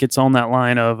feel like it's on that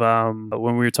line of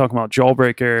when we were talking about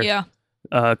Jawbreaker. Yeah.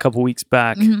 A couple weeks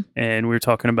back, and we were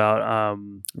talking about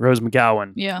Rose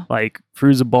McGowan. Yeah. Like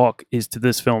Fairuza Balk is to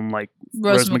this film like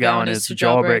Rose McGowan is to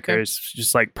Jawbreaker. It's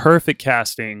just like perfect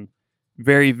casting.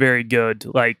 Very, very good.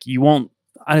 Like you won't,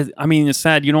 I mean, it's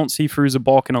sad you don't see Fairuza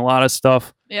Balk in a lot of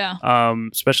stuff. Yeah.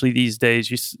 Especially these days.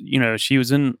 She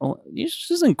was in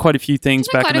quite a few things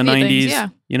back in the 90s. Yeah.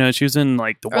 You know, she was in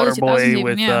like The Waterboy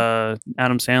with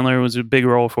Adam Sandler was a big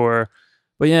role for her.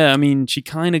 But yeah, I mean, she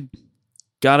kind of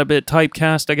got a bit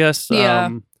typecast, I guess. Yeah.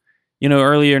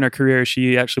 Earlier in her career,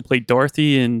 she actually played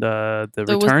Dorothy in the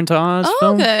Return to Oz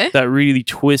film. Okay. That really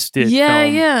twisted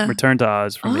film, Return to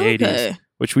Oz from the 80s,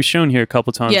 which we've shown here a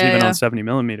couple times, even on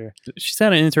 70mm. She's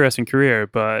had an interesting career,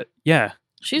 but yeah.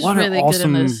 She's what really an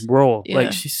awesome good in this role. Yeah.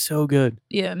 Like, she's so good.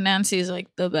 Yeah, Nancy's like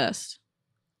the best.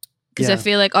 Because I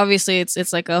feel like obviously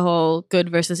it's like a whole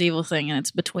good versus evil thing, and it's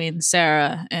between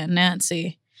Sarah and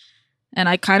Nancy. And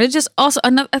I kind of just also,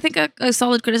 I think a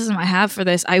solid criticism I have for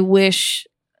this, I wish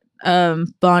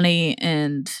Bonnie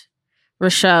and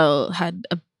Rochelle had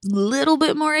a little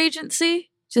bit more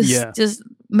agency. Just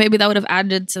maybe that would have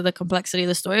added to the complexity of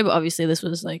the story. But obviously this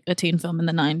was like a teen film in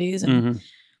the 90s. And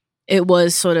it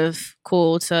was sort of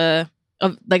cool to,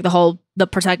 like the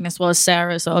protagonist was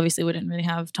Sarah. So obviously we didn't really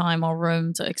have time or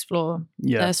room to explore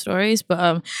their stories.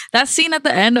 But that scene at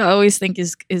the end, I always think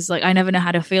is like, I never know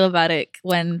how to feel about it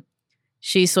when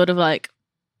she's sort of like,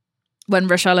 when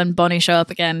Rochelle and Bonnie show up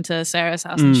again to Sarah's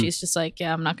house and she's just like,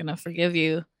 yeah, I'm not going to forgive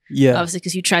you. Yeah. Obviously,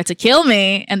 because you tried to kill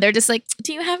me. And they're just like,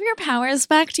 do you have your powers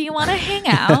back? Do you want to hang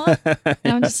out? And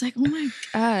I'm just like, oh my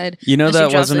God. You know,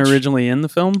 that wasn't originally in the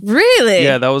film? Really?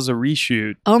 Yeah, that was a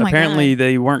reshoot. Oh my Apparently, God.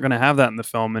 they weren't going to have that in the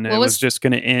film. And it was just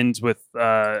going to end with,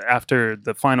 after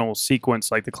the final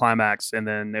sequence, like the climax. And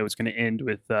then it was going to end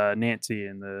with Nancy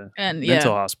in the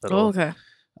mental hospital. Oh, okay.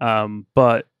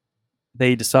 But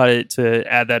they decided to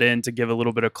add that in to give a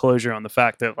little bit of closure on the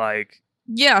fact that, like,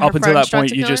 up until that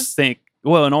point, you just think,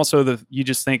 well, and also you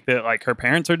just think that like her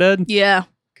parents are dead. Yeah.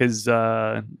 Because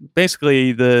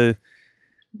basically they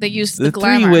use the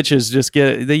glamour. 3 witches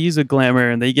they use a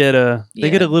glamour and they get a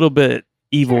little bit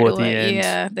evil at the end.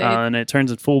 Yeah. And it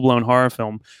turns a full blown horror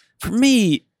film. For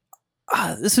me,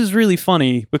 this is really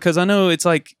funny because I know it's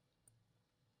like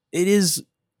it is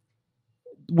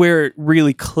where it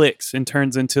really clicks and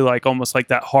turns into like almost like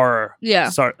that horror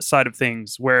side of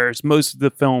things. Whereas most of the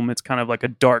film, it's kind of like a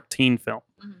dark teen film.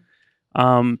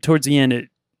 Towards the end,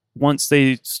 once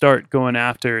they start going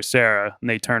after Sarah and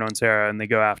they turn on Sarah and they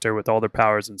go after her with all their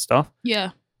powers and stuff.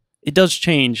 Yeah, it does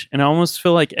change, and I almost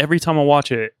feel like every time I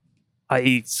watch it,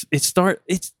 this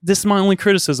is my only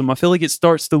criticism. I feel like it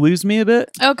starts to lose me a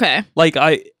bit. Okay, like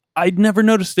I'd never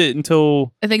noticed it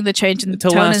until I think the change in the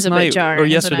tone is a bit jarring or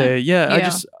yesterday. Yeah, I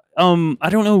just I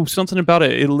don't know, something about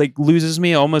it. It like loses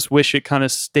me. I almost wish it kind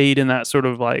of stayed in that sort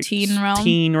of like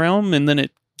teen realm, and then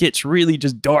it gets really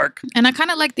just dark. And I kind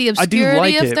of like the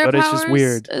obscurity of their powers, it's just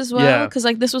weird as well. Because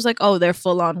like this was like, oh, they're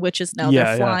full on witches now.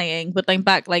 They're flying, but like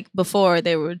back like before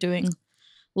they were doing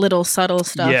little subtle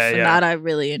stuff, and that I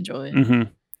really enjoyed.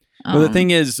 Well, the thing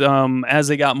is, as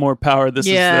they got more power, this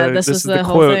is the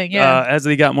whole quote. Thing, as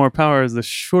they got more power, the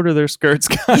shorter their skirts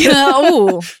got.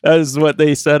 That is what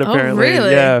they said. Apparently,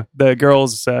 really? Yeah, the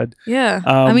girls said. Yeah,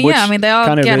 I mean, they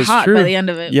all get hot by the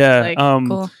end of it. Yeah, like,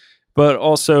 cool. But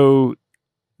also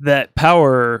that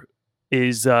power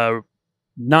is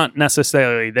not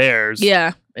necessarily theirs.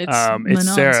 Yeah, it's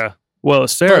Sarah. Well,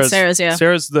 Sarah's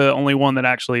the only one that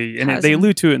actually, and they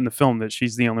allude to it in the film that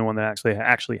she's the only one that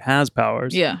actually has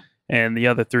powers. Yeah. And the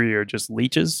other three are just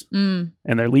leeches, and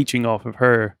they're leeching off of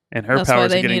her, and her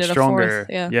powers are getting stronger.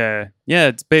 Yeah,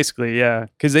 it's basically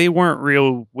because they weren't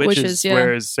real witches,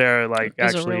 whereas Sarah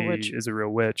is a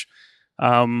real witch.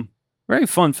 Very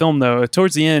fun film though.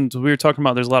 Towards the end, we were talking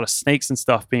about there's a lot of snakes and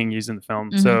stuff being used in the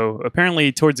film. So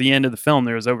apparently, towards the end of the film,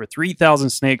 there was over 3,000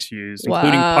 snakks used,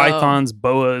 including pythons,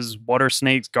 boas, water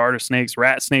snakes, garter snakes,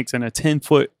 rat snakes, and a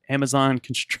 10-foot Amazon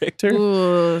constrictor.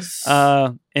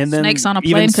 And then snakes on a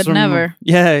plane could never.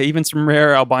 Yeah, even some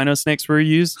rare albino snakes were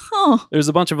used. There's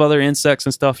a bunch of other insects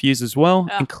and stuff used as well,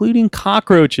 including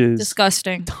cockroaches.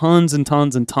 Disgusting. Tons and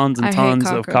tons and tons and tons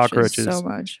of cockroaches. So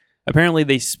much. Apparently,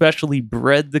 they specially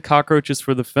bred the cockroaches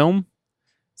for the film,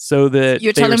 so that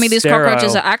you're telling me these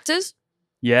cockroaches are actors.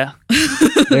 Yeah,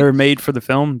 they were made for the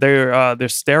film. They're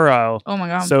sterile. Oh my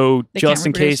god! So just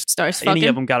in case any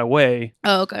of them got away.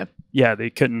 Oh, okay. Yeah, they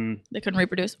couldn't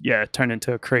reproduce. Yeah, turn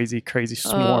into a crazy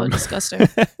swarm. Oh, disgusting.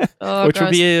 Which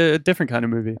would be a different kind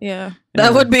of movie. Yeah.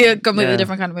 That would be a completely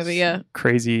different kind of movie, yeah.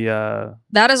 Crazy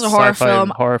that is a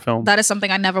horror film. That is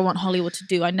something I never want Hollywood to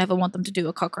do. I never want them to do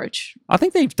a cockroach. I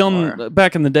think they've done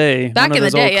back in the day. Back in the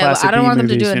day, yeah, but I don't want them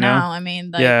to do it now. I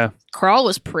mean, like, Crawl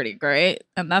was pretty great,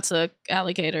 and that's a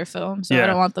alligator film, so I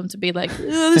don't want them to be like,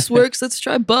 this works, let's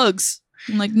try bugs.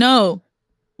 I'm like, no.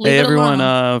 Hey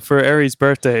everyone! For Ari's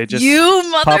birthday, just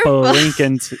pop a link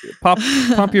and pop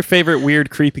your favorite weird,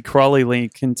 creepy, crawly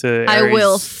link into Ari's. I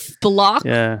will block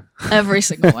every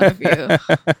single one of you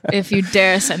if you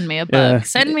dare send me a bug.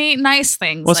 Send me nice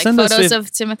things like photos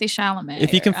of Timothy Chalamet.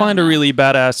 If you can find a really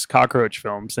badass cockroach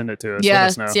film, send it to us.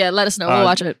 Yeah, let us know. We'll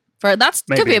watch it.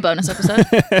 Could be a bonus episode.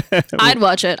 I'd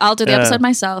watch it. I'll do the episode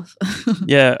myself.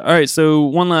 Yeah. All right. So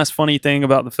one last funny thing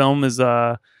about the film is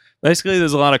basically,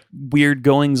 there's a lot of weird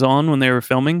goings on when they were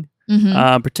filming,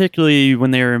 particularly when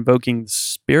they were invoking the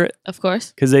spirit. Of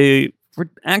course. Because they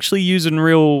were actually using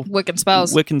real Wiccan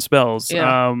spells.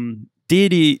 Yeah.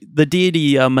 The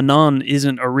deity Manon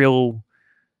isn't a real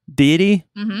deity.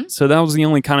 So that was the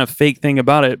only kind of fake thing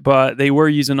about it. But they were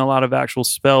using a lot of actual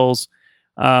spells.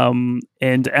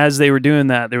 And as they were doing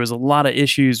that, there was a lot of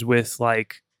issues with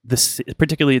like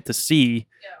particularly at the sea,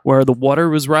 where the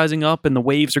water was rising up and the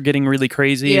waves are getting really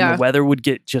crazy and the weather would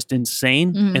get just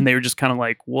insane, and they were just kind of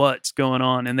like, what's going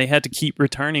on? And they had to keep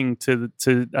returning to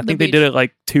I think they did it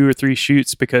like 2 or 3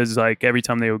 shoots, because like every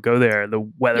time they would go there, the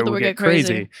weather would get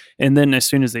crazy. And then as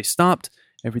soon as they stopped,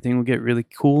 everything would get really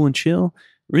cool and chill.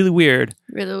 Really weird.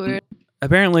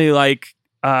 Apparently, like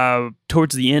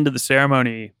towards the end of the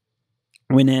ceremony,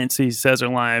 when Nancy says her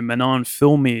line, Manon,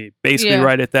 fill me, basically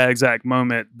right at that exact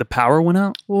moment, the power went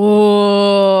out.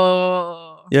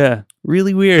 Whoa. Yeah.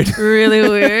 Really weird. Really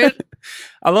weird.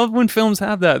 I love when films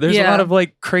have that. There's a lot of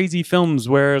like crazy films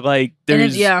where like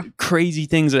there's crazy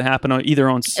things that happen either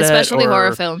on set, especially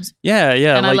horror films. Yeah.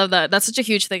 And I love that. That's such a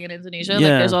huge thing in Indonesia. Like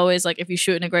there's always like, if you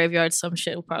shoot in a graveyard, some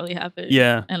shit will probably happen.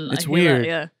 Yeah. And it's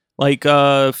weird. Like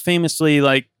famously,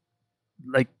 like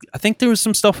I think there was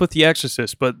some stuff with The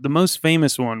Exorcist, but the most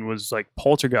famous one was like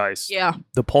Poltergeist. Yeah.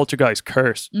 The Poltergeist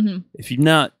curse. If you've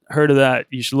not heard of that,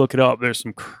 you should look it up. There's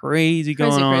some crazy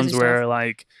going-ons where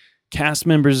like cast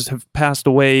members have passed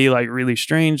away like really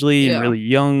strangely and really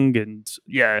young, and it's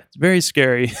very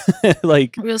scary.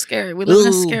 Like real scary. We live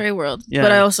in a scary world. Yeah,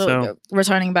 but I also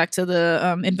returning back to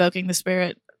the invoking the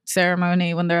spirit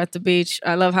ceremony when they're at the beach.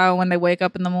 I love how when they wake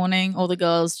up in the morning, all the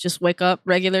girls just wake up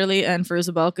regularly, and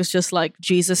Fairuza Balk is just like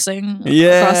Jesus-ing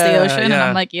across the ocean. And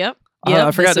I'm like, yep.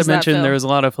 I forgot to mention there was a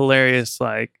lot of hilarious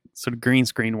like sort of green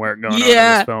screen work going on in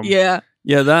this film.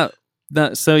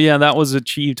 That was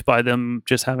achieved by them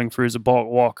just having Fairuza Balk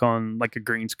walk on like a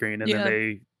green screen, and then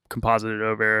they composited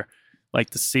over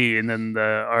like the sea, and then the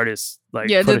artist like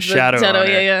put a shadow on it.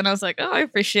 And I was like, oh, I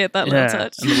appreciate that little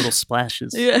touch. And the little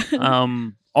splashes.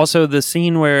 Also the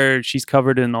scene where she's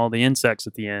covered in all the insects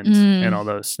at the end and all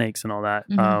those snakes and all that.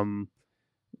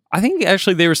 I think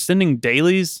actually they were sending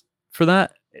dailies for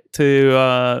that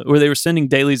where they were sending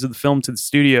dailies of the film to the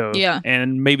studio.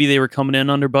 And maybe they were coming in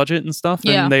under budget and stuff.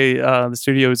 And they the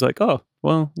studio was like, oh,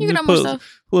 well, you can put a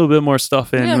little bit more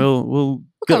stuff in. We'll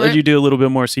let you do a little bit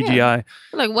more CGI.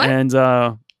 Like what? And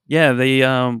they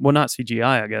well, not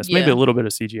CGI, I guess. Maybe a little bit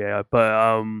of CGI, but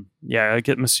I'm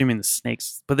assuming the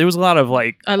snakes. But there was a lot of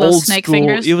like old snake school.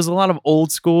 fingers. It was a lot of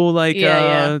old school like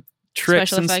tricks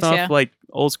Special and effects, stuff, like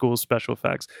old school special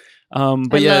effects. But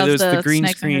there's the green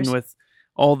screen fingers. with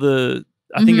all the.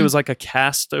 I think it was like a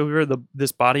cast over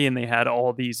this body, and they had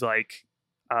all these like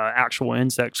actual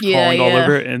insects crawling all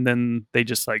over it, and then they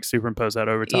just like superimpose that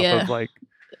over top of like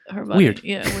her body. Weird.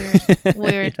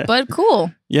 Weird, but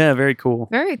cool. Yeah, very cool.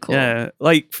 Very cool. Yeah,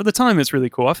 like for the time, it's really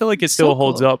cool. I feel like it still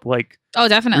holds up like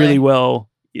definitely really well.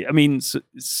 I mean,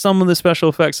 some of the special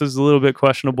effects is a little bit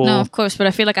questionable. No, of course, but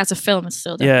I feel like as a film, it's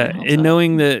still definitely and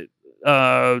knowing that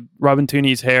Robin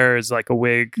Tooney's hair is like a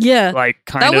wig. Like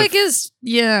that wig is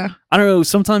I don't know.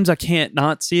 Sometimes I can't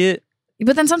not see it.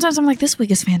 But then sometimes I'm like, this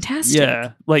wig is fantastic.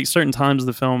 Yeah, like certain times of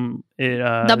the film,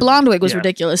 the blonde wig was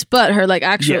ridiculous, but her like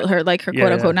actual, her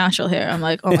quote unquote natural hair, I'm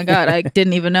like, oh my god, I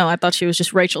didn't even know. I thought she was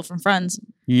just Rachel from Friends.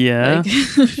 Yeah,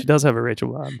 she does have a Rachel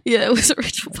vibe. Yeah, it was a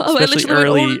Rachel vibe. Especially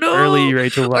early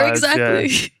Rachel vibes. Exactly.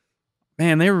 Yeah.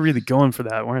 Man, they were really going for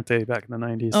that, weren't they, back in the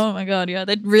 90s? Oh my god, yeah,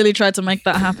 they really tried to make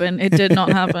that happen. It did not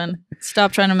happen.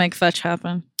 Stop trying to make fetch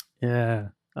happen. Yeah.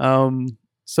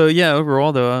 So yeah,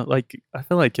 overall though, like I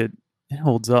feel like it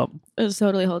holds up. It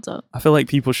totally holds up. I feel like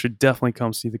people should definitely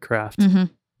come see The Craft.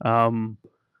 How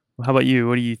about you?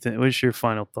 What do you think? What is your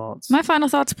final thoughts? My final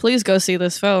thoughts, please go see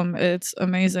this film. It's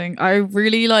amazing. I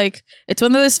really like, it's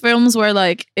one of those films where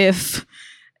like if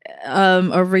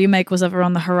a remake was ever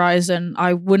on the horizon,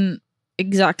 I wouldn't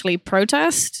exactly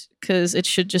protest because it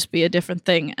should just be a different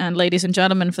thing. And ladies and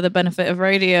gentlemen, for the benefit of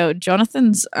radio,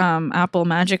 Jonathan's Apple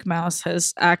Magic Mouse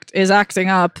is acting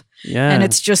up. Yeah. And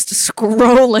it's just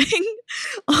scrolling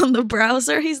on the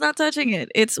browser. He's not touching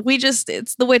it. It's the witches.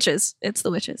 It's the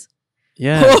witches.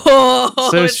 Yeah.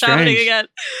 So it's strange. happening again.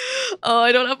 Oh,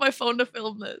 I don't have my phone to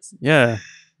film this. Yeah.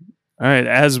 All right.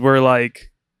 As we're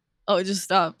like. Oh, it just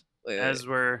stopped. As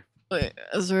we're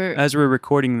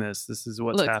recording this is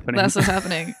what's happening. That's what's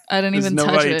happening. I didn't even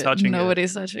touch it.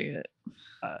 Nobody's touching it.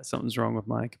 Something's wrong with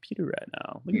my computer right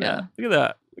now. Look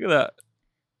at that.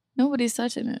 Nobody's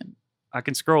touching it. I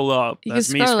can scroll up.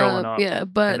 That's me scrolling up. Yeah,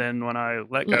 but and then when I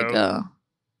let go,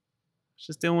 it's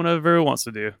just doing whatever it wants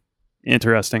to do.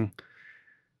 Interesting.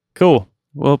 Cool.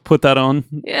 We'll put that on.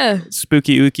 Yeah.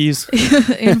 Spooky ookies.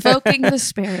 Invoking the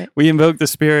spirit. We invoked the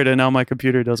spirit, and now my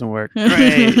computer doesn't work.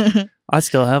 Great. I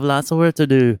still have lots of work to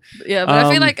do. Yeah, but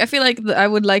I feel like I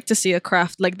would like to see the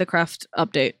Craft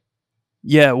update.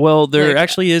 Yeah, well, there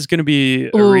actually is going to be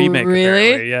a remake.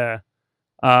 Really? Apparently. Yeah.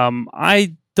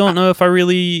 I don't know if I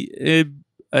really.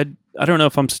 I don't know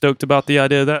if I'm stoked about the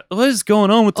idea that what is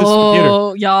going on with this computer.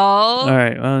 Oh, y'all! All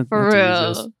right, for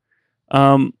real.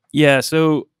 Yeah.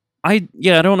 So I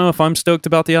don't know if I'm stoked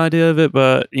about the idea of it,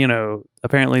 but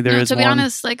apparently there is. To be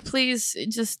honest, like please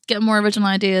just get more original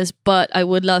ideas. But I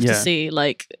would love to see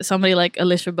like somebody like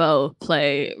Alicia Bowe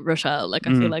play Rochelle. Like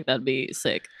I feel like that'd be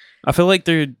sick. I feel like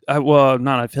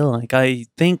I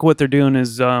think what they're doing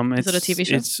is it a TV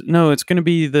show? It's going to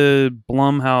be the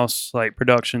Blumhouse like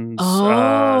productions.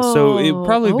 So it'll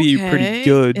probably be pretty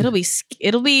good.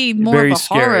 It'll be more very of a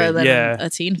scary. horror than a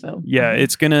teen film. Yeah,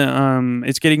 it's gonna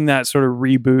it's getting that sort of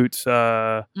reboot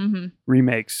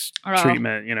remakes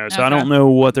treatment. So I don't know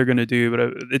what they're gonna do, but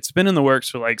it's been in the works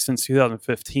for like since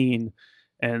 2015,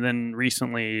 and then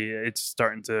recently it's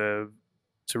starting to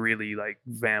really like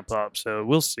vamp up. So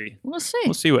we'll see. We'll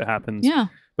see what happens. Yeah.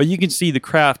 But you can see The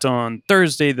Craft on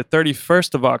Thursday, the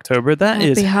 31st of October. That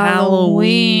is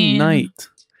Halloween night.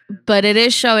 But it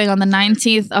is showing on the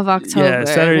 19th of October. Yeah,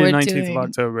 Saturday the 19th of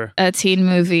October. A teen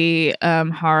movie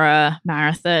horror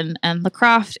marathon. And The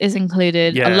Craft is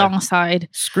included alongside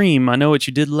Scream, I Know What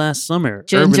You Did Last Summer.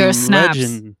 Ginger Urban Snaps.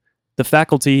 Legend, The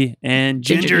Faculty, and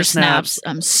Ginger Snaps.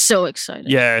 I'm so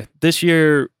excited. Yeah, this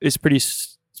year is pretty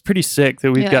pretty sick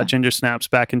that we've Yeah. got Ginger Snaps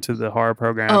back into the horror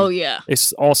program. Oh, yeah.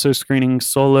 It's also screening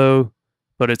solo,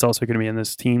 but it's also going to be in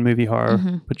this teen movie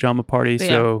horror pajama party. Yeah.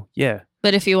 So, yeah.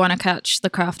 But if you want to catch The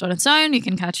Craft on its own, you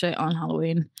can catch it on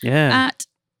Halloween Yeah. at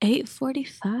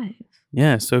 8:45.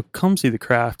 Yeah. So come see The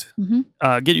Craft.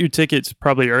 Get your tickets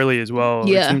probably early as well.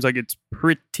 Yeah. It seems like it's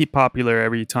pretty popular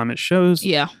every time it shows.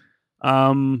 Yeah.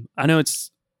 I know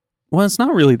it's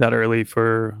not really that early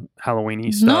for Halloween-y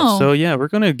stuff. No. So yeah, we're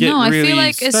gonna get I really feel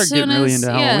like start as soon getting really as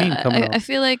into Halloween coming up. I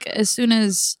feel like as soon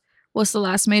as what's the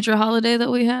last major holiday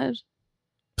that we had?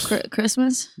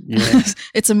 Christmas. Yeah.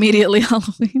 It's immediately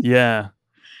Halloween. Yeah,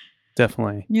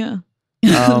 definitely. Yeah.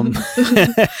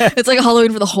 It's like a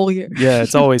Halloween for the whole year. Yeah,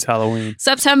 it's always Halloween.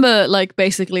 September, like,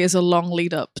 basically is a long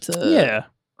lead up to. Yeah,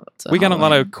 we got a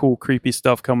lot of cool, creepy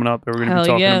stuff coming up that we're gonna be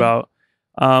talking about.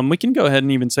 We can go ahead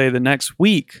and even say the next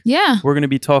week. Yeah, we're gonna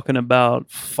be talking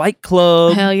about Fight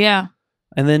Club. Hell yeah!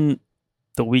 And then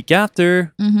the week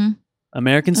after,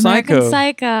 American Psycho.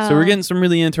 So we're getting some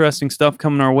really interesting stuff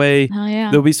coming our way. Hell yeah!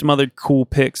 There'll be some other cool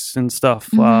picks and stuff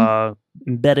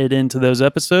embedded into those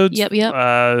episodes. Yep.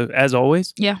 As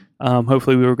always. Yeah.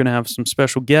 Hopefully we were going to have some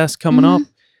special guests coming up.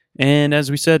 And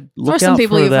as we said, look for some out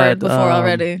people for you've that, heard before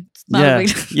already. It's not a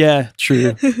big... yeah,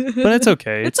 true. But it's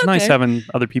okay. It's nice having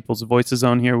other people's voices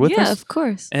on here with us. Yeah, of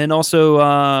course. And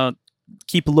also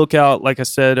keep a lookout. Like I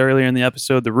said earlier in the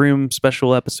episode, the Room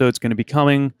special episode is going to be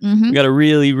coming. We got a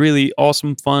really, really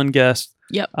awesome, fun guest.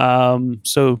 Yep.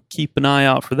 So keep an eye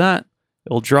out for that.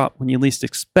 It'll drop when you least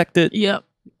expect it. Yep.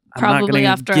 I'm not Probably going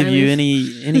after to give I you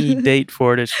leave. any date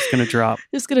for it. It's just going to drop.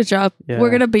 It's going to drop. Yeah. We're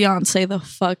going to Beyonce the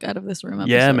fuck out of this Room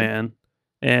episode. Yeah, man.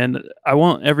 And I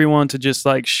want everyone to just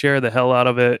like share the hell out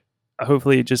of it.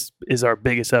 Hopefully it just is our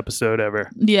biggest episode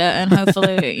ever. Yeah, and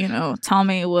hopefully,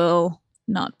 Tommy will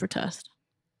not protest.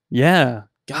 Yeah.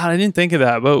 God, I didn't think of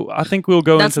that, but I think we'll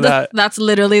go into that. That's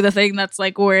literally the thing that's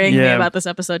like worrying me about this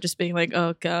episode, just being like,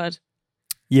 oh God.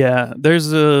 Yeah,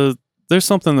 there's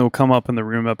something that will come up in the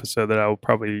Room episode that I will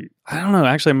probably, I don't know,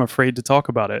 actually I'm afraid to talk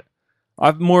about it.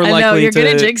 I'm more likely to... I know, you're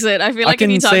going to jinx it. I feel like if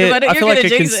you talk about it, you're going to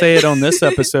jinx it. I feel like I can say it on this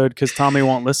episode because Tommy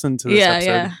won't listen to this episode.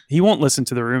 Yeah. He won't listen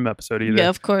to the Room episode either. Yeah,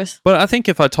 of course. But I think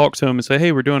if I talk to him and say,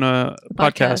 hey, we're doing a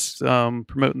podcast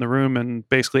promoting the Room and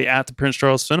basically at the Prince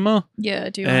Charles Cinema. Yeah,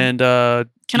 do you and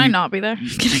can I not be there?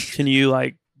 Can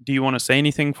you do you want to say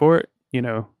anything for it?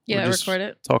 Yeah, record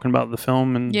it. Talking about the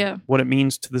film and what it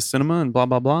means to the cinema and blah,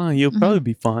 blah, blah. You'll probably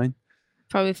be fine.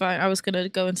 Probably fine. I was going to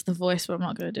go into The Voice, but I'm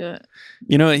not going to do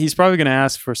it. He's probably going to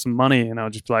ask for some money, and I'll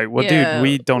just be like, well, dude,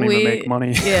 we don't even make money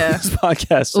on this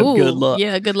podcast, so good luck.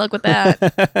 Yeah, good luck with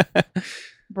that.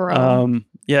 Bro.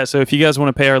 Yeah, so if you guys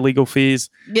want to pay our legal fees.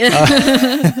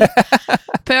 Yeah.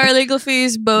 Pay our legal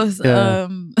fees, both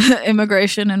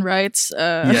immigration and rights.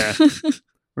 Yeah.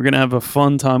 We're going to have a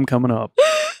fun time coming up.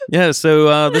 Yeah,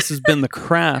 so this has been The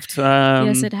Craft.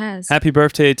 Yes, it has. Happy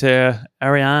birthday to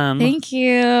Ariane. Thank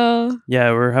you.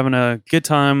 Yeah, we're having a good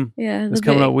time this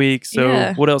coming up week.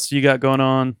 So what else you got going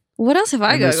on? What else have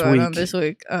I got going on this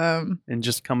week? And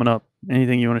just coming up,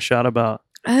 anything you want to shout about?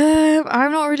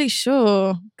 I'm not really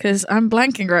sure because I'm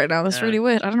blanking right now. That's really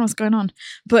weird. I don't know what's going on.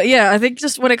 But yeah, I think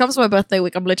just when it comes to my birthday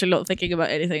week, I'm literally not thinking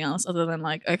about anything else other than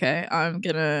like, okay, I'm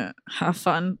gonna have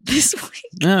fun this week.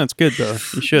 Yeah, it's good though.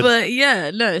 You should. But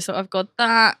yeah, no, so I've got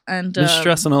that and you're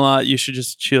stressing a lot. You should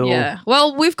just chill. Yeah.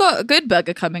 Well, we've got a Good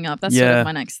Burger coming up. That's sort of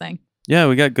my next thing. Yeah,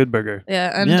 we got Good Burger.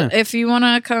 Yeah, and if you want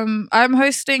to come, I'm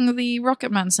hosting the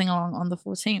Rocket Man sing-along on the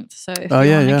 14th. So if you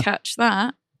want to catch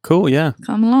that, cool, yeah.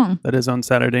 come along. That is on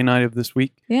Saturday night of this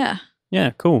week. Yeah. Yeah,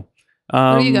 cool.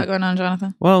 What do you got going on,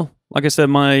 Jonathan? Well, like I said,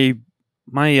 my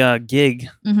gig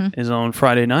is on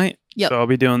Friday night. Yep. So I'll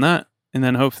be doing that. And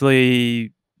then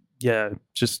hopefully,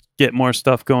 just get more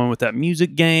stuff going with that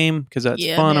music game because that's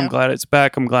fun. I'm glad it's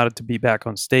back. I'm glad to be back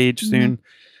on stage soon.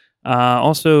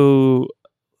 Also,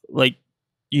 like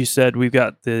you said, we've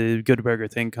got the Good Burger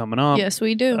thing coming up. Yes,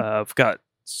 we do. I've got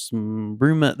some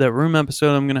Room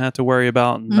episode I'm going to have to worry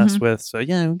about and mess with. So,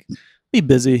 we'll be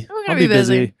busy. We'll be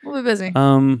busy. We'll be busy.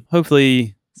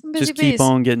 Hopefully, just keep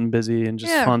on getting busy and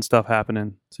just fun stuff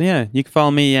happening. So, you can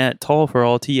follow me at Tall for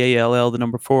All, TALL, the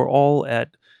number 4, all at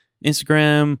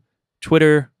Instagram,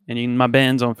 Twitter, and my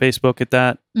band's on Facebook at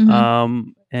that.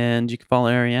 And you can follow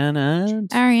Ariane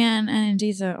at Ariane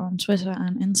Anantaputri on Twitter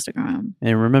and Instagram.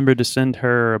 And remember to send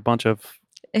her a bunch of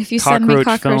if you send me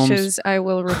cockroaches, films. I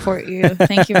will report you.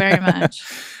 Thank you very much.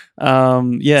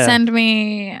 Send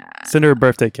her a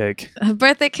birthday cake. A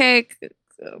birthday cake,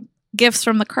 gifts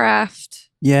from The Craft.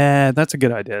 Yeah, that's a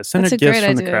good idea. Send her gifts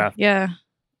from The Craft. Yeah.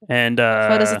 And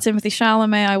photos of Timothy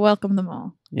Chalamet. I welcome them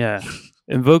all. Yeah.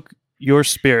 Invoke your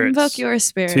spirits. Invoke your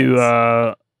spirits.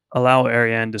 To allow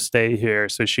Ariane to stay here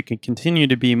so she can continue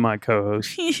to be my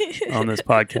co-host on this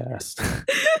podcast.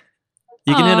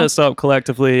 You can hit us up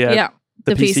collectively at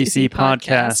the PCC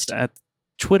podcast at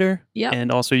Twitter. Yep.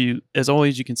 And also, as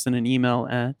always, you can send an email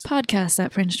at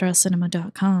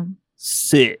podcast@PrinceCharlesCinema.com.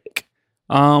 Sick.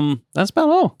 That's about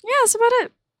all. Yeah, that's about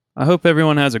it. I hope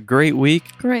everyone has a great week.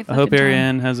 Great. I hope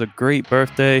Ariane has a great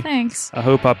birthday. Thanks. I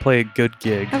hope I play a good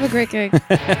gig. Have a great gig.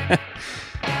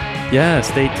 Yeah,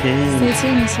 stay tuned. Stay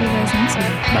tuned. See you guys next week.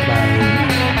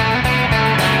 Bye-bye.